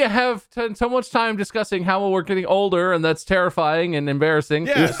 We have spent so much time discussing how we're getting older, and that's terrifying and embarrassing.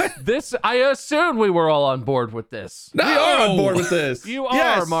 Yes. I assumed we were all on board with this. No! We are on board with this. You are,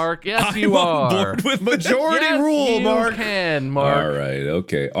 Yes. Mark. Yes, I'm you on are. board with Majority Yes, rule, you Mark. can, Mark. All right,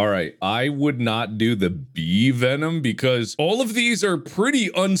 okay. All right. I would not do the bee venom because all of these are pretty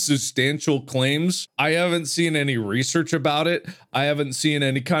unsubstantial claims. I haven't seen any research about it. I haven't seen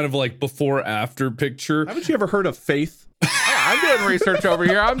any kind of like before after picture. Haven't you ever heard of faith? I'm doing research over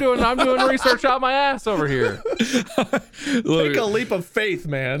here. I'm doing research out my ass over here. Take a leap of faith,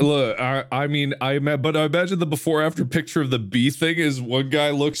 man. Look, I mean, but I imagine the before after picture of the bee thing is one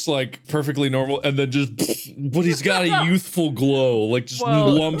guy looks like perfectly normal and then just, but he's got a youthful glow, like just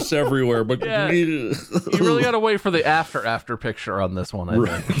lumps everywhere. But Yeah. You really got to wait for the after picture on this one,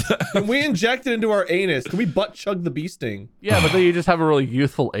 I think. Can we inject it into our anus? Can we butt chug the bee sting? Yeah, but then you just have a really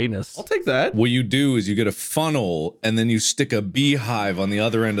youthful anus. I'll take that. what you do is you get a funnel and then you stick a beehive on the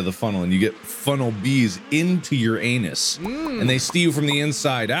other end of the funnel and you get funnel bees into your anus and they sting you from the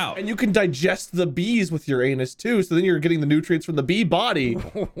inside out. And you can digest the bees with your anus too, so then you're getting the nutrients from the bee body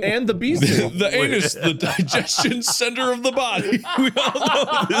and the bee sting. The anus, the digestion center of the body. We all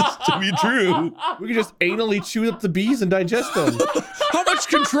know this to be true. We can just anally chew up the bees and digest them. How much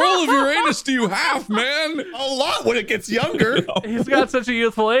control of your anus do you have, man? A lot when it gets younger. He's got such a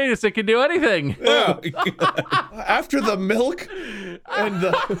youthful anus, it can do anything. Yeah. After the milk and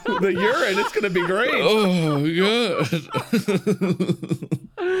the urine, it's gonna be great. Oh, God.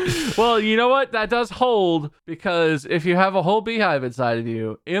 Well, you know what? That does hold, because if you have a whole beehive inside of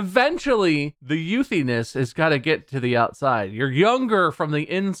you, eventually the youthiness has got to get to the outside. You're younger from the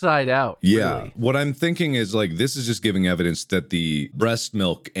inside out. Yeah. really. What I'm thinking is like this is just giving evidence that the breast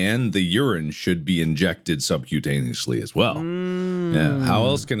milk and the urine should be injected subcutaneously as well. Yeah. How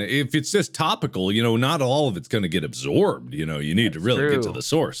else can it, if it's just topical, not all of it's going to get absorbed. You need to really get to true. the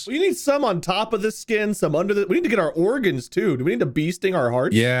source. We need some on top of the skin, some under the. We need to get our organs too. Do we need to bee sting our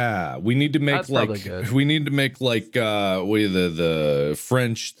hearts? Yeah, we need to make That's probably good. the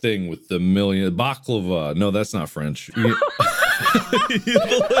French thing with the million baklava. No, that's not French.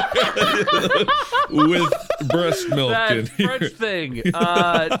 With breast milk That in here. French thing.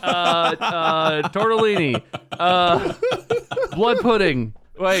 Tortellini. Blood pudding.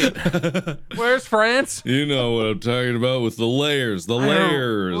 Wait, where's France? You know what I'm talking about with the layers. The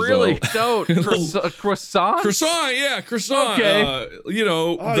layers. Really Oh. don't. Croissant? Croissant, yeah, croissant. Okay.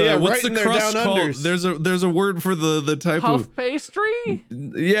 What's right in the their crust down called? unders. There's a word for the type Puff of. pastry?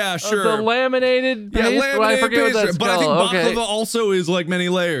 Yeah, sure. The laminated yeah, pastry? laminated I forget pastry. what that's But I think called. baklava Okay. also is like many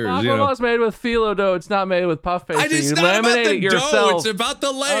layers. Baklava is made with phyllo dough. It's not made with puff pastry. It's You not about laminate the it dough. yourself. It's about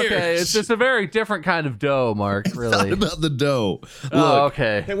the layers. Okay, it's just a very different kind of dough, Mark, really. Not about the dough. Look, Oh,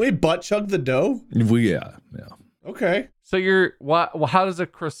 okay. Can we butt chug the dough? yeah. Okay. So how does a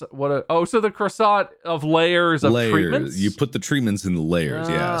croissant, so the croissant of layers of treatments? You put the treatments in the layers,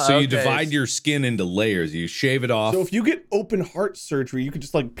 yeah. Ah, So you okay. divide your skin into layers. You shave it off. So if you get open heart surgery, you could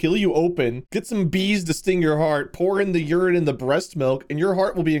just like peel you open, get some bees to sting your heart, pour in the urine and the breast milk, and your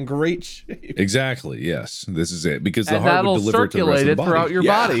heart will be in great shape. Exactly, yes. This is it. Because the And heart that'll would deliver it to the rest circulate of it the body. throughout your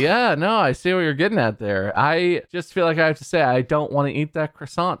Yeah. body. Yeah, no, I see what you're getting at there. I just feel like I have to say I don't want to eat that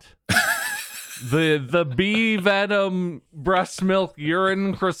croissant. the bee venom breast milk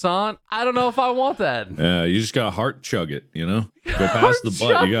urine croissant. I don't know if I want that. You just gotta heart chug it, you know? Go past the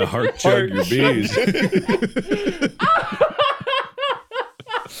butt. You gotta heart chug your bees.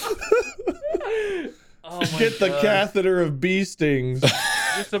 Oh my Get the God. catheter of bee stings.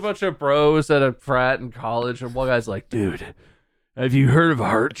 Just a bunch of bros at a frat in college, and one guy's like, "Dude, have you heard of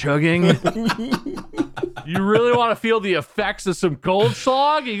heart chugging? You really want to feel the effects of some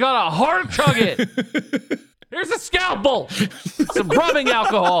Goldschlag? You gotta heart chug it. Here's a scalpel, some rubbing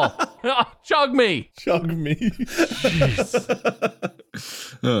alcohol. Chug me." Chug me.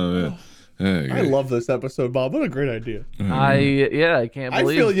 Oh, man. I love this episode, Bob. What a great idea. I can't I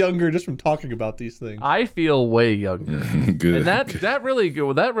believe. feel younger just from talking about these things. I feel way younger. Good. And that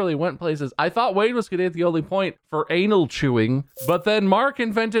really went places. I thought Wade was gonna hit the only point for anal chewing, but then Mark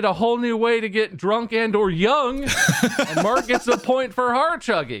invented a whole new way to get drunk and or young, and Mark gets a point for heart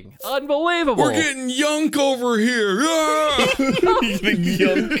chugging. Unbelievable. We're getting yunk over here. Ah! Dude,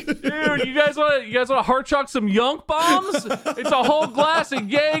 you guys want to heart chug some yunk bombs? It's a whole glass of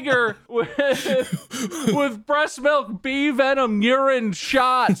Jaeger with breast milk, bee venom, urine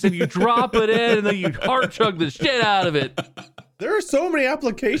shots, and you drop it in, and then you heart chug the shit out of it. There are so many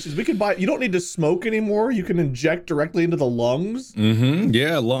applications. We could buy, you don't need to smoke anymore. You can inject directly into the lungs.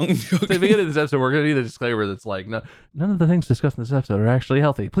 Yeah, lung. So at the beginning of this episode, we're going to need a disclaimer that's like, no, none of the things discussed in this episode are actually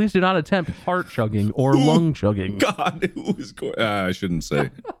healthy. Please do not attempt heart chugging or lung chugging. God, who is going? I shouldn't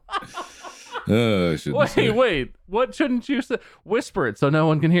say. I shouldn't say. Wait. What shouldn't you say? Whisper it so no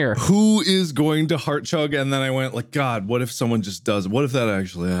one can hear. Who is going to heart chug? And then I went like, God, what if someone just does? What if that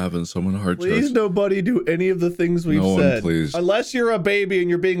actually happens? Someone heart Please, chugs. nobody do any of the things we've No one, said. please. Unless you're a baby and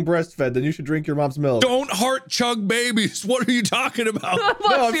you're being breastfed, then you should drink your mom's milk. Don't heart chug babies. What are you talking about? No, I'm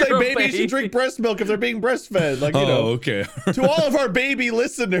Unless saying you're a babies should drink breast milk if they're being breastfed. Like, you know, okay. to all of our baby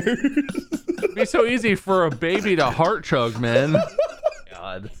listeners. It'd be so easy for a baby to heart chug, man.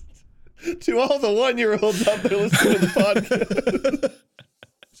 God. To all the 1-year-olds out there listening to the podcast.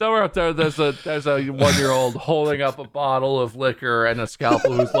 Somewhere out there, there's a 1-year-old holding up a bottle of liquor and a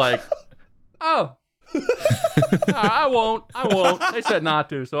scalpel who's like, "Oh, I won't. They said not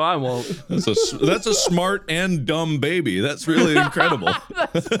to, so I won't." That's a smart and dumb baby. That's really incredible. A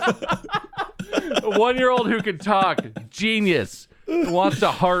 1-year-old who can talk, genius, who wants to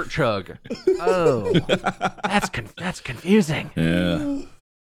heart chug. Oh, that's confusing. Yeah.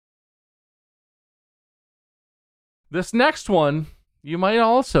 This next one, you might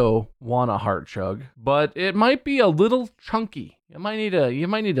also want a heart chug, but it might be a little chunky. You might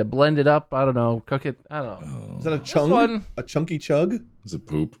need to blend it up. I don't know, cook it. I don't know. Is that a one- chung? A chunky chug? Is it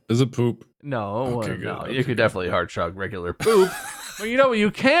poop? Is it poop? No, Okay, good. no, Okay, you could definitely heart chug regular poop. But you know what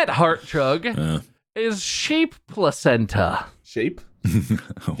you can't heart chug is sheep placenta. Shape?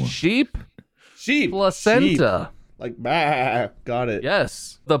 Sheep Sheep. placenta. Sheep. Like, bah. Got it.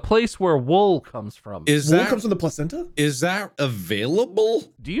 Yes, the place where wool comes from. Is Wool that comes from the placenta? is that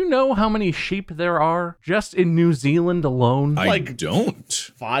available? Do you know how many sheep there are just in New Zealand alone? I Like- don't.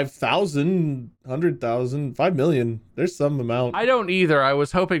 5,000, 100,000, 5 million. There's some amount. I don't either. I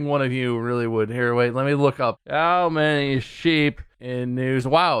was hoping one of you really would. Here, wait, let me look up how many sheep in news.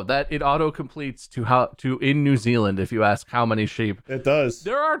 Wow, that it auto completes to in New Zealand if you ask how many sheep. It does.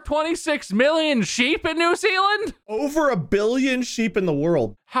 There are 26 million sheep in New Zealand? Over 1 billion sheep in the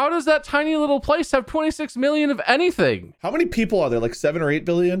world. How does that tiny little place have 26 million of anything? How many people are there? Like 7 or 8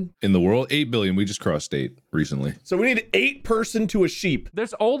 billion? In the world, 8 billion. We just crossed 8 recently. So we need 8 person to a sheep.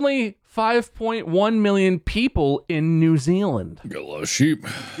 There's only 5.1 million people in New Zealand. Got a lot of sheep.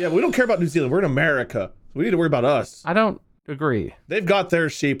 Yeah, we don't care about New Zealand. We're in America. So we need to worry about us. I don't agree. They've got their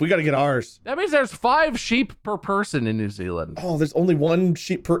sheep. We got to get ours. That means there's 5 sheep per person in New Zealand. Oh, there's only 1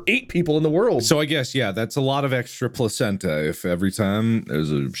 sheep per 8 people in the world. So I guess, yeah, that's a lot of extra placenta if every time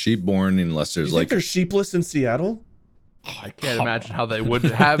there's a sheep born, unless there's You think they're sheepless in Seattle? I can't imagine how they would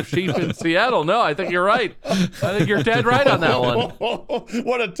have sheep in Seattle. No, I think you're right. I think you're dead right on that one.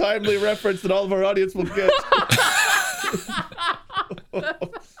 What a timely reference that all of our audience will get.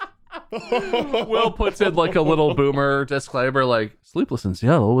 Will puts in like a little boomer disclaimer like, Sleepless in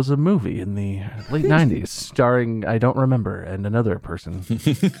Seattle was a movie in the late 90s starring, I don't remember, and another person.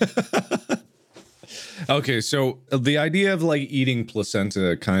 Okay, so the idea of like eating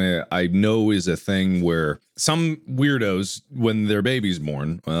placenta kind of, I know, is a thing where some weirdos, when their baby's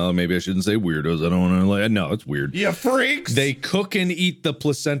born, well, maybe I shouldn't say weirdos. I don't want to like, no, it's weird. You freaks. They cook and eat the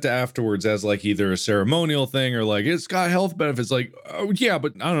placenta afterwards as like either a ceremonial thing or like it's got health benefits. Like, oh yeah,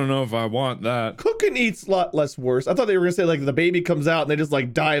 but I don't know if I want that. Cook and eat's a lot less worse. I thought they were going to say like the baby comes out and they just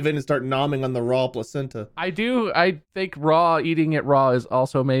like dive in and start nomming on the raw placenta. I think eating it raw is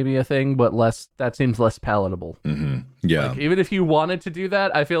also maybe a thing, but that seems less palatable. Mm-hmm. Yeah. Like, even if you wanted to do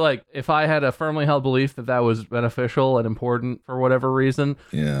that, I feel like if I had a firmly held belief that was beneficial and important for whatever reason,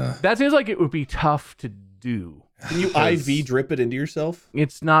 yeah, that seems like it would be tough to do. Can you IV drip it into yourself?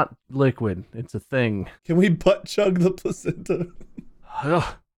 It's not liquid. It's a thing. Can we butt chug the placenta?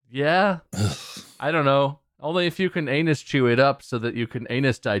 Yeah. I don't know. Only if you can anus chew it up so that you can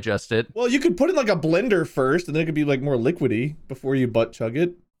anus digest it. Well, you could put it in like a blender first and then it could be like more liquidy before you butt chug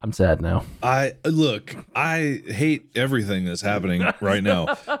it. I'm sad now. I hate everything that's happening right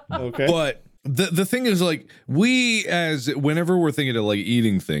now. Okay. But the thing is, like, whenever we're thinking of like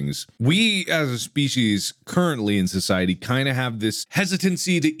eating things, we as a species currently in society kind of have this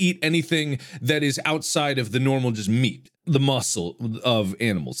hesitancy to eat anything that is outside of the normal just meat, the muscle of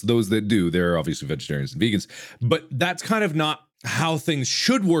animals. Those that do, they're obviously vegetarians and vegans, but that's kind of not how things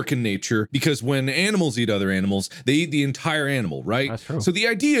should work in nature, because when animals eat other animals, they eat the entire animal, right? That's true. So the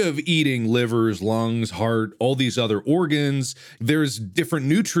idea of eating livers, lungs, heart, all these other organs, there's different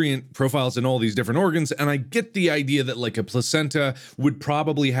nutrient profiles in all these different organs, and I get the idea that like a placenta would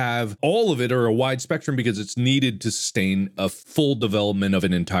probably have all of it or a wide spectrum because it's needed to sustain a full development of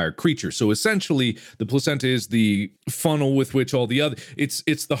an entire creature. So essentially, the placenta is the funnel with which all the other, it's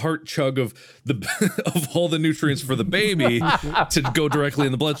the heart chug of of all the nutrients for the baby to go directly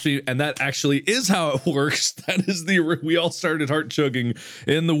in the bloodstream, and that actually is how it works. That is we all started heart chugging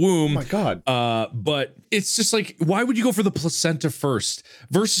in the womb. Oh my God. But it's just like, why would you go for the placenta first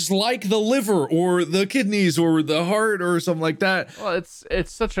versus like the liver or the kidneys or the heart or something like that? Well,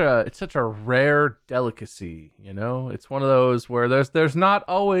 it's such a rare delicacy, you know? It's one of those where there's not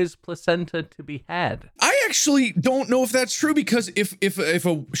always placenta to be had. I actually don't know if that's true, because if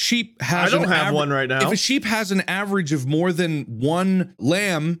a sheep has I don't have one right now. If a sheep has an average of more than one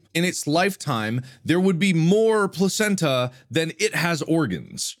lamb in its lifetime, there would be more placenta than it has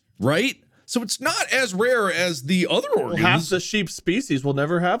organs, right? So it's not as rare as the other organs. Half the sheep species will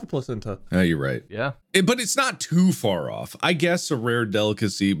never have a placenta. Oh, you're right. Yeah. But it's not too far off. I guess a rare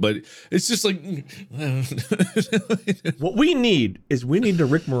delicacy, but it's just like... What we need to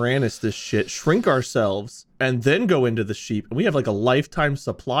Rick Moranis this shit, shrink ourselves, and then go into the sheep. And we have like a lifetime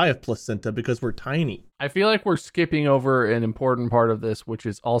supply of placenta because we're tiny. I feel like we're skipping over an important part of this, which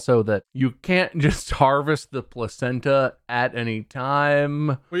is also that you can't just harvest the placenta at any time.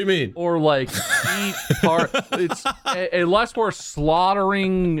 What do you mean? Or like eat part. It's unless we're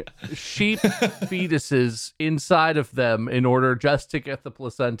slaughtering sheep fetuses inside of them in order just to get the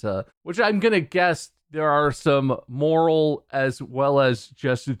placenta, which I'm going to guess there are some moral as well as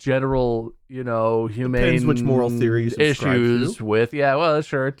just general, humane Depends which moral theory you subscribe issues to. with. Yeah, well,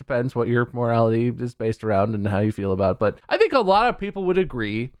 sure, it depends what your morality is based around and how you feel about it. But I think a lot of people would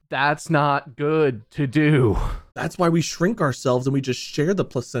agree that's not good to do. That's why we shrink ourselves and we just share the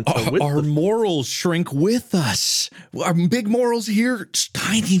placenta with our morals shrink with us. Our big morals here,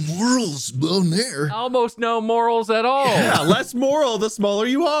 tiny morals down there. Almost no morals at all. Yeah, less moral the smaller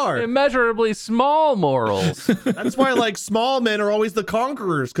you are. Immeasurably small morals. That's why like small men are always the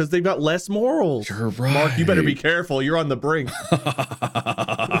conquerors, because they've got less morals. You're right. Mark, you better be careful. You're on the brink.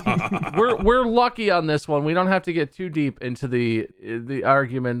 we're lucky on this one. We don't have to get too deep into the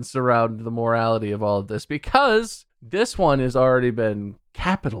arguments around the morality of all of this because this one has already been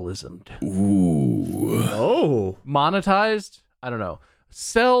capitalismed. Ooh. Oh. Monetized? I don't know.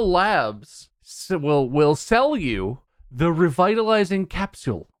 Cell Labs will sell you the revitalizing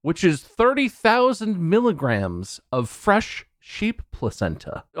capsule, which is 30,000 milligrams of fresh sheep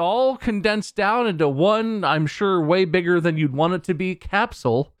placenta, all condensed down into one, I'm sure way bigger than you'd want it to be,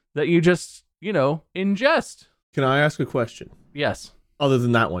 capsule that you just, ingest. Can I ask a question? Yes. Other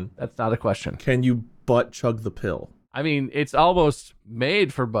than that one. That's not a question. Can you butt chug the pill? I mean, it's almost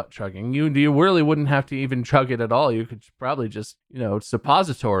made for butt chugging. You really wouldn't have to even chug it at all. You could probably just,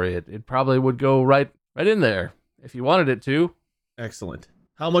 suppository it. It probably would go right in there if you wanted it to. Excellent.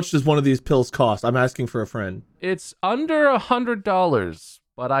 How much does one of these pills cost? I'm asking for a friend. It's under $100,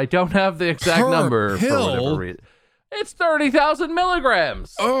 but I don't have the exact number for whatever reason. It's 30,000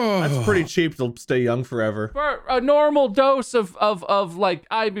 milligrams. Oh, That's pretty cheap to stay young forever. For a normal dose of like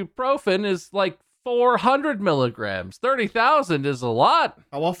ibuprofen is like 400 milligrams. 30,000 is a lot.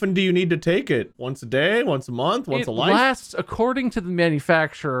 How often do you need to take it? Once a day? Once a month? Once a life? It lasts, according to the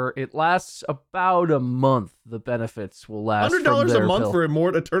manufacturer, it lasts about a month. The benefits will last $100 a month pill. for a more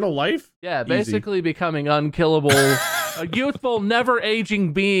eternal life? Yeah, Easy. Basically becoming unkillable, a youthful,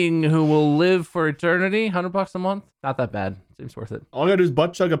 never-aging being who will live for eternity. $100 a month? Not that bad. Seems worth it. All I gotta do is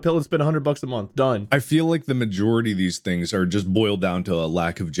butt chug a pill and spend $100 a month. Done. I feel like the majority of these things are just boiled down to a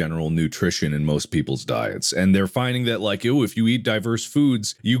lack of general nutrition in most people's diets. And they're finding that if you eat diverse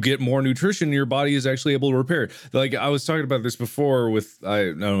foods, you get more nutrition and your body is actually able to repair it. Like I was talking about this before with, I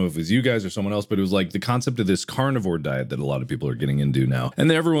don't know if it was you guys or someone else, but it was like the concept of this carnivore diet that a lot of people are getting into now.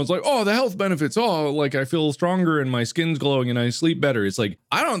 And then everyone's like, oh, the health benefits. Oh, like I feel stronger and my skin's glowing and I sleep better. It's like,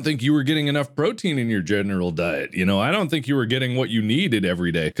 I don't think you were getting enough protein in your general diet. I don't think you were getting what you needed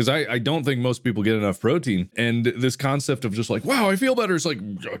every day because I don't think most people get enough protein. And this concept of just like, wow, I feel better. It's like,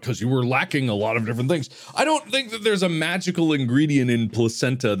 because you were lacking a lot of different things. I don't think that there's a magical ingredient in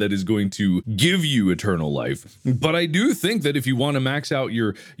placenta that is going to give you eternal life. But I do think that if you want to max out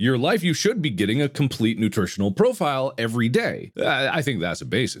your life, you should be getting a complete nutritional profile every day. I think that's a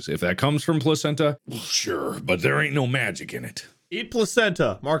basis. If that comes from placenta, sure, but there ain't no magic in it. Eat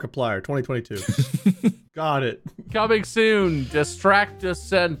placenta. Markiplier 2022. Got it. Coming soon,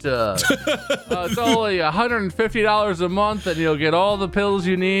 Distractacenta. It's only $150 a month, and you'll get all the pills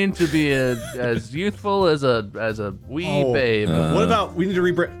you need to be as youthful as a wee babe. What about we need to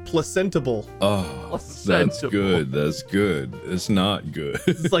rebrand placentable? Oh, that's good. That's good. It's not good.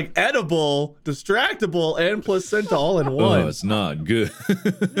 It's like edible, distractable, and placenta all in one. Oh, it's not good.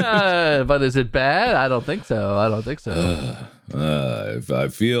 But is it bad? I don't think so. I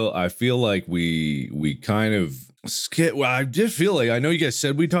feel like we kind of skip. Well, I just feel like I know you guys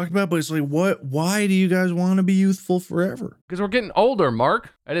said we talked about, but it's like, why do you guys want to be youthful forever? Because we're getting older,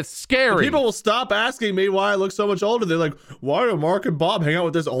 Mark, and it's scary. People will stop asking me why I look so much older. They're like, why do Mark and Bob hang out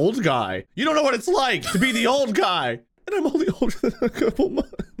with this old guy? You don't know what it's like to be the old guy. And I'm only older than a couple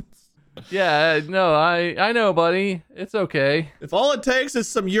months. Yeah, no, I know, buddy. It's okay. If all it takes is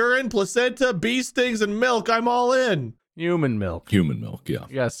some urine, placenta, bee stings, and milk, I'm all in. Human milk. Human milk, yeah.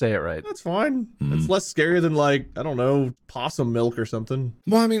 You gotta say it right. That's fine. It's less scary than I don't know, possum milk or something.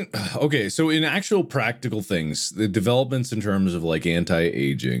 Well, I mean, okay, so in actual practical things, the developments in terms of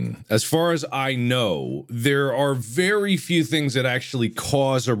anti-aging, as far as I know, there are very few things that actually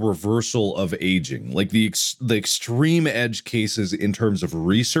cause a reversal of aging. Like the extreme edge cases in terms of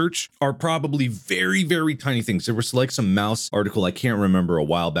research are probably very, very tiny things. There was some mouse article, I can't remember, a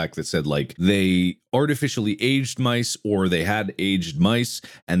while back that said they artificially aged mice, or they had aged mice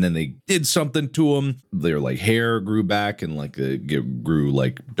and then they did something to them. Their hair grew back and grew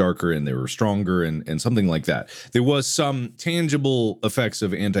darker and they were stronger and something like that. There was some tangible effects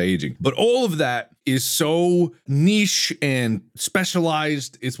of anti-aging, but all of that is so niche and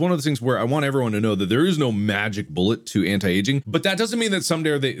specialized. It's one of those things where I want everyone to know that there is no magic bullet to anti-aging, but that doesn't mean that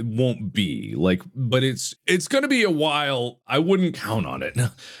someday they won't be but it's going to be a while. I wouldn't count on it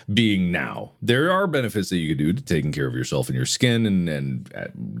being now. There are benefits that you could do to taking care of yourself and your skin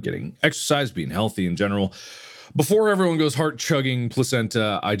and getting exercise, being healthy in general. Before everyone goes heart chugging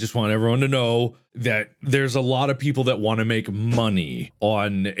placenta, I just want everyone to know that there's a lot of people that want to make money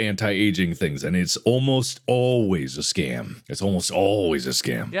on anti-aging things, and it's almost always a scam. It's almost always a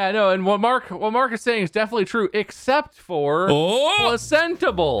scam. Yeah, I know, and what Mark is saying is definitely true, except for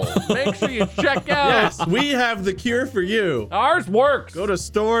Placentable. Make sure you check out. Yes, we have the cure for you. Ours works. Go to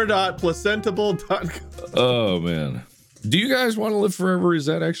store.placentable.com. Oh man. Do you guys want to live forever? Is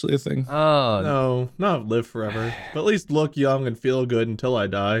that actually a thing? No, not live forever, but at least look young and feel good until I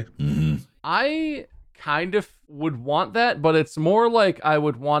die. I kind of would want that, but it's more like I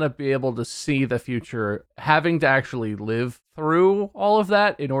would want to be able to see the future. Having to actually live through all of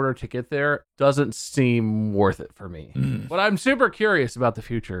that in order to get there doesn't seem worth it for me. But I'm super curious about the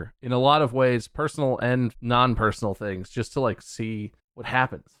future in a lot of ways, personal and non-personal things, just to like see what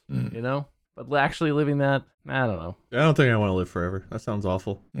happens, you know? But actually living that, I don't know. I don't think I want to live forever. That sounds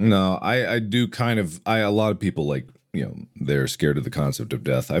awful. No, I do kind of. A lot of people like, you know, they're scared of the concept of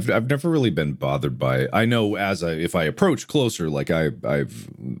death. I've never really been bothered by it. I know if I approach closer, like I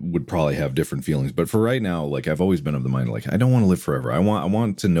would probably have different feelings. But for right now, like I've always been of the mind, like I don't want to live forever. I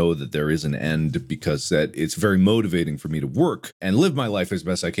want to know that there is an end, because that it's very motivating for me to work and live my life as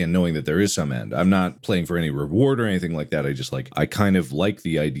best I can, knowing that there is some end. I'm not playing for any reward or anything like that. I kind of like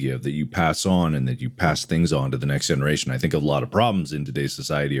the idea that you pass on and that you pass things on to the next generation. I think a lot of problems in today's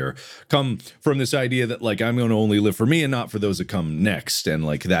society come from this idea that like I'm going to only live for me and not for those that come next, and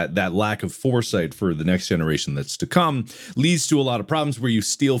like that lack of foresight for the next generation that's to come leads to a lot of problems where you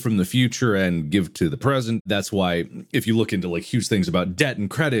steal from the future and give to the present. That's why if you look into like huge things about debt and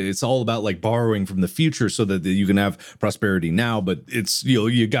credit, it's all about like borrowing from the future so that you can have prosperity now, but it's, you know,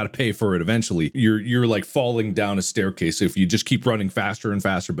 you got to pay for it eventually. You're like falling down a staircase if you just keep running faster and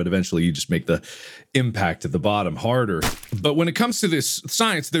faster, but eventually you just make the impact at the bottom harder. But when it comes to this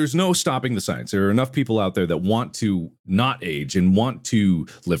science, there's no stopping the science. There are enough people out there that want to not age and want to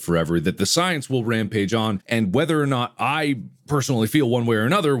live forever that the science will rampage on, and whether or not I personally feel one way or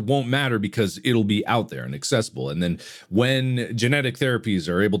another won't matter, because it'll be out there and accessible. And then when genetic therapies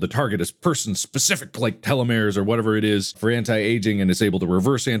are able to target a person specific, like telomeres or whatever it is for anti-aging, and it's able to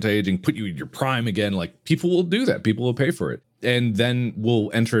reverse anti-aging, put you in your prime again, like people will do that. People will pay for it. And then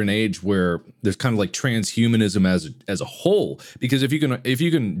we'll enter an age where there's kind of like transhumanism as a whole, because if you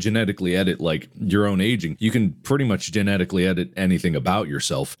can genetically edit like your own aging, you can pretty much genetically edit anything about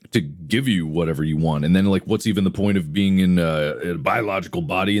yourself to give you whatever you want. And then like, what's even the point of being in a biological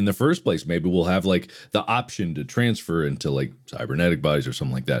body in the first place? Maybe we'll have like the option to transfer into like cybernetic bodies or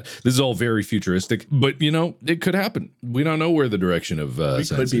something like that. This is all very futuristic, but you know, it could happen. We don't know where the direction of we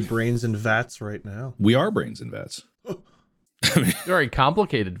could be brains in vats right now. We are brains in vats. Very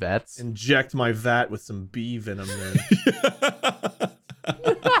complicated vats. Inject my vat with some bee venom then.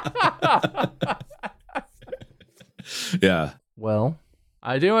 Yeah. Well,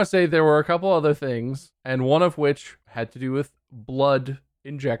 I do want to say there were a couple other things, and one of which had to do with blood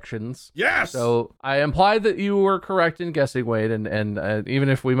injections. Yes! So I implied that you were correct in guessing, Wade, and even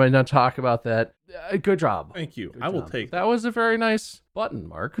if we might not talk about that, good job. Thank you. Good I will job. take that. Was a very nice button,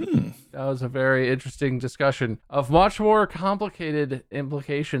 Mark. That was a very interesting discussion of much more complicated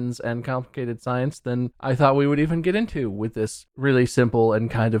implications and complicated science than I thought we would even get into with this really simple and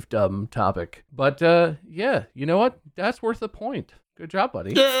kind of dumb topic. But yeah, you know what? That's worth a point. Good job,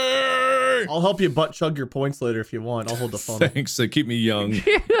 buddy. I'll help you butt chug your points later if you want. I'll hold the phone. Thanks. They keep me young.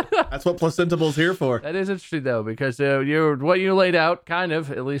 That's what Placentable's here for. That is interesting, though, because what you laid out, kind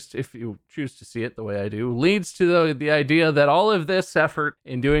of, at least if you choose to see it the way I do, leads to the idea that all of this effort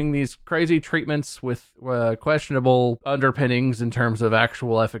in doing these crazy treatments with questionable underpinnings in terms of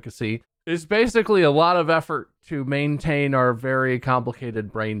actual efficacy is basically a lot of effort to maintain our very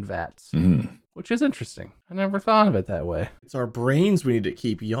complicated brain vats. Which is interesting. I never thought of it that way. It's our brains we need to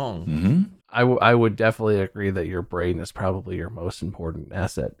keep young. I would definitely agree that your brain is probably your most important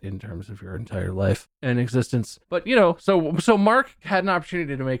asset in terms of your entire life and existence. But, you know, so Mark had an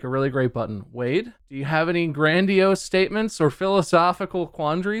opportunity to make a really great button. Wade, do you have any grandiose statements or philosophical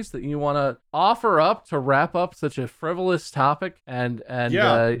quandaries that you want to offer up to wrap up such a frivolous topic? And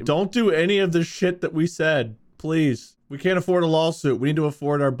don't do any of the shit that we said, please. We can't afford a lawsuit. We need to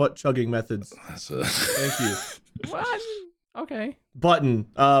afford our butt chugging methods. Thank you. What? Okay. Button.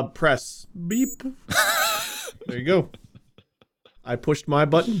 Press. Beep. There you go. I pushed my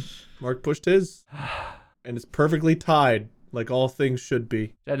button. Mark pushed his. And it's perfectly tied, like all things should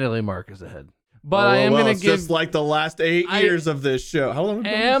be. Generally, Mark is ahead. But I am going to give... just like the last 8 years of this show. How long?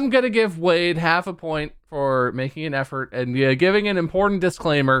 I am going to give Wade half a point for making an effort and giving an important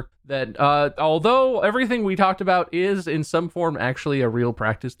disclaimer that although everything we talked about is in some form actually a real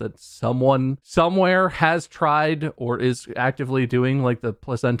practice that someone somewhere has tried or is actively doing, like the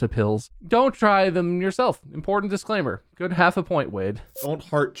placenta pills, don't try them yourself. Important disclaimer. Good half a point, Wade. Don't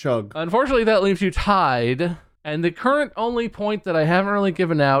heart chug. Unfortunately, that leaves you tied. And the current only point that I haven't really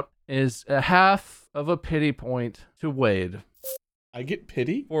given out is a half of a pity point to Wade. I get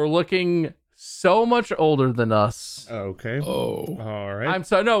pity? For looking so much older than us. Okay. Oh. All right. I'm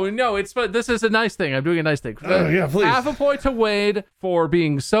sorry. No, it's but this is a nice thing. I'm doing a nice thing. Yeah, please. Half a point to Wade for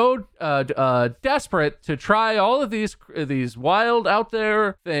being so desperate to try all of these wild out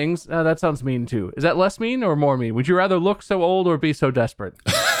there things. That sounds mean too. Is that less mean or more mean? Would you rather look so old or be so desperate?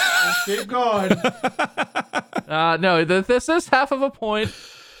 Keep going. No, this is half of a point.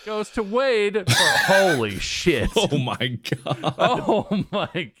 Goes to Wade for holy shit. Oh my god. Oh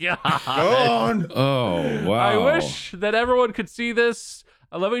my god. Go on. Oh wow. I wish that everyone could see this.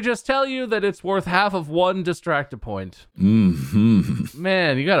 Let me just tell you that it's worth half of one distracted point. Mm-hmm.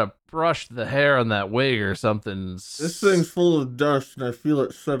 Man, you gotta brush the hair on that wig or something. This thing's full of dust, and I feel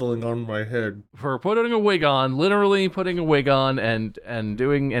it settling on my head. For putting a wig on, literally putting a wig on and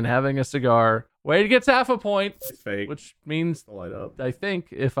having a cigar. Wade gets half a point, It's fake. which means Light up. I think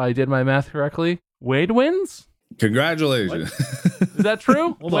if I did my math correctly, Wade wins. Congratulations. Is that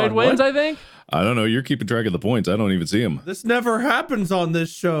true? Hold Wade on, wins, what? I think. I don't know. You're keeping track of the points. I don't even see them. This never happens on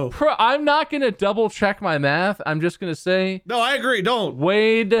this show. I'm not gonna double check my math. I'm just gonna say No, I agree. Don't.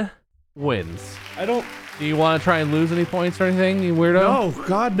 Wade wins. I don't. Do you want to try and lose any points or anything, you weirdo? No,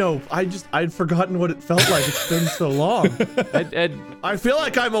 God, no. I'd forgotten what it felt like. It's been so long. Ed, I feel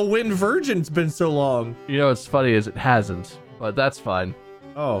like I'm a win virgin. It's been so long. you know what's funny is it hasn't, but that's fine.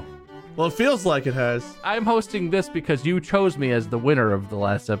 Oh. Well, it feels like it has. I'm hosting this because you chose me as the winner of the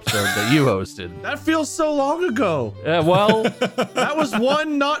last episode that you hosted. That feels so long ago. Well, That was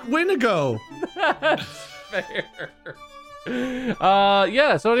one not win ago. fair.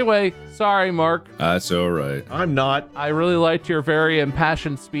 Yeah, so anyway, sorry, Mark. That's all right. I'm not. I really liked your very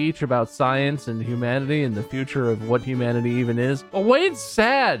impassioned speech about science and humanity and the future of what humanity even is. But Wade's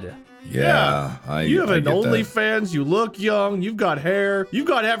sad. Yeah. You have I an get that. OnlyFans. You look young. You've got hair. You've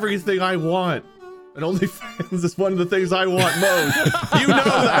got everything I want. And OnlyFans is one of the things I want most. You know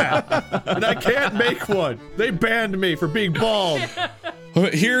that. And I can't make one. They banned me for being bald.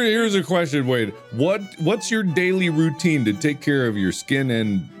 Here's a question, Wade. What's your daily routine to take care of your skin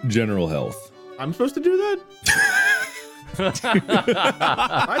and general health? I'm supposed to do that?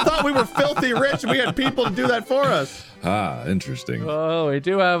 I thought we were filthy rich and we had people to do that for us. Ah, interesting. Oh, we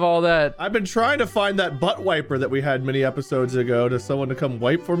do have all that. I've been trying to find that butt wiper that we had many episodes ago to someone to come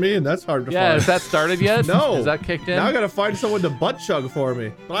wipe for me, and that's hard to Yeah, find. has that started yet? No. Is that kicked in? Now I gotta find someone to butt chug for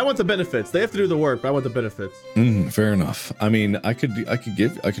me. But I want the benefits. They have to do the work, but I want the benefits. Fair enough. I mean, I could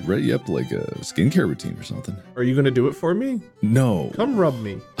ready you up like a skincare routine or something. Are you gonna do it for me? No, Come rub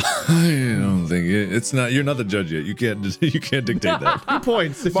me. I don't think it's not. You're not the judge yet. You can't dictate that. 2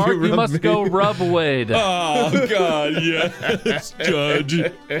 points if Mark, you rub you must me. go rub Wade. Oh God, yes, judge.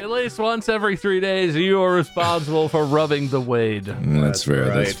 At least once every 3 days, you are responsible for rubbing the Wade. That's fair.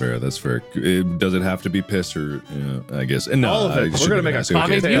 right. That's fair. That's fair. Does it have to be piss or? I guess. And no, All of it. I We're shouldn't gonna make a ask you. I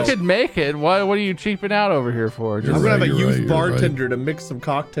mean, cocktail. you could make it. What are you cheaping out over here for? You're I'm gonna have a right, youth you're right. bartender to mix some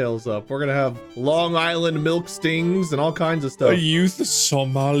cocktails up. We're gonna have Long Island milk stings and all kinds of stuff. A youth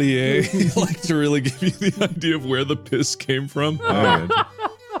sommelier. I like to really give you the idea of where the piss came from. All right.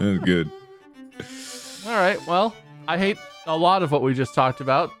 That's good. All right, well, I hate a lot of what we just talked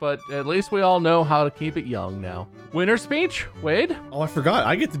about, but at least we all know how to keep it young now. Winner speech, Wade? Oh, I forgot.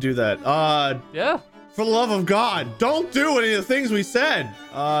 I get to do that. Yeah. For the love of God, don't do any of the things we said.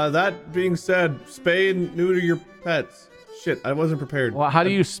 That being said, spay and neuter your pets. Shit, I wasn't prepared. Well, how do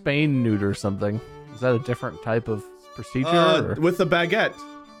you Spain neuter something? Is that a different type of procedure? or? With the baguette.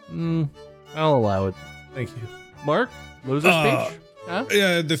 I'll allow it. Thank you. Mark, loser speech? Huh?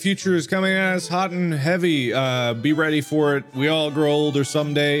 Yeah, the future is coming at us hot and heavy. Be ready for it. We all grow older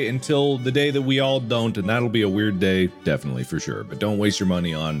someday until the day that we all don't, and that'll be a weird day, definitely, for sure. But don't waste your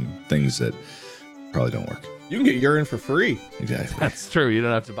money on things that probably don't work. You can get urine for free. Exactly. That's true. You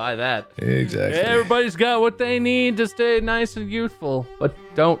don't have to buy that. Exactly. Everybody's got what they need to stay nice and youthful, but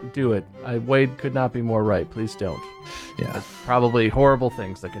don't do it. Wade could not be more right. Please don't. Yeah. Probably horrible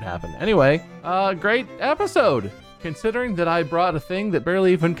things that could happen. Anyway, great episode. Considering that I brought a thing that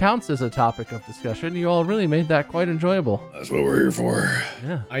barely even counts as a topic of discussion, you all really made that quite enjoyable. That's what we're here for.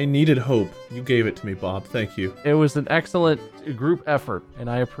 Yeah. I needed hope. You gave it to me, Bob. Thank you. It was an excellent group effort, and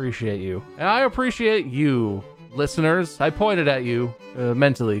I appreciate you. And I appreciate you, listeners. I pointed at you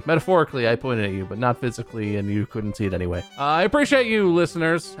mentally. Metaphorically, I pointed at you, but not physically, and you couldn't see it anyway. I appreciate you,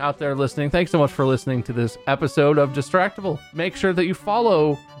 listeners out there listening. Thanks so much for listening to this episode of Distractable. Make sure that you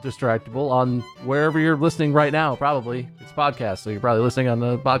follow Distractable on wherever you're listening right now. Probably it's podcast, so you're probably listening on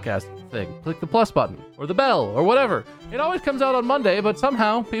the podcast thing. Click the plus button or the bell or whatever. It always comes out on Monday, but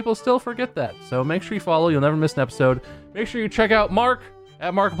somehow people still forget that. So make sure you follow. You'll never miss an episode. Make sure you check out Mark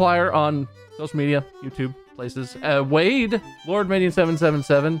at Markiplier on social media, YouTube, places. Wade, Lord Median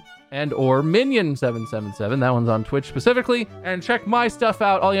 777 and or Minion777. That one's on Twitch specifically. And check my stuff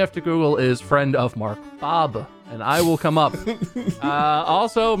out. All you have to Google is friend of Mark Bob, and I will come up.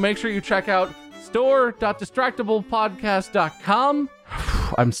 Also, make sure you check out store.distractablepodcast.com.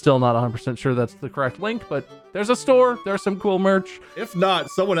 I'm still not 100% sure that's the correct link, but there's a store. There's some cool merch. If not,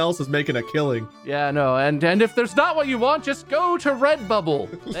 someone else is making a killing. Yeah, no, and if there's not what you want, just go to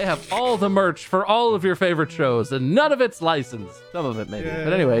Redbubble. They have all the merch for all of your favorite shows, and none of it's licensed. Some of it, maybe. Yeah.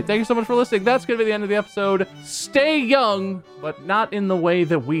 But anyway, thank you so much for listening. That's going to be the end of the episode. Stay young, but not in the way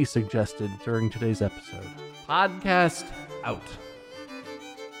that we suggested during today's episode. Podcast out.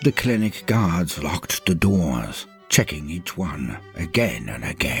 The clinic guards locked the doors, checking each one again and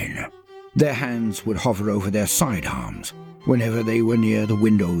again. Their hands would hover over their sidearms whenever they were near the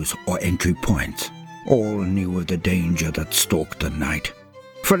windows or entry points. All knew of the danger that stalked the night,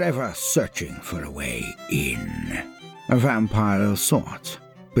 forever searching for a way in. A vampire of sorts,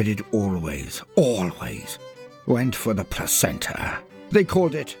 but it always went for the placenta. They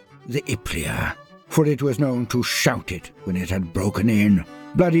called it the Iplia, for it was known to shout it when it had broken in,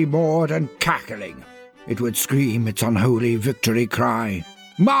 bloody mawed and cackling. It would scream its unholy victory cry,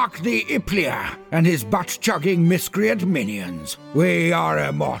 "Mark the Iplia and his butt-chugging miscreant minions. We are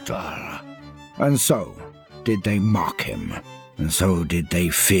immortal." And so did they mock him, and so did they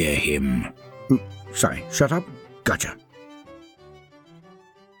fear him. Sorry, shut up? Gotcha.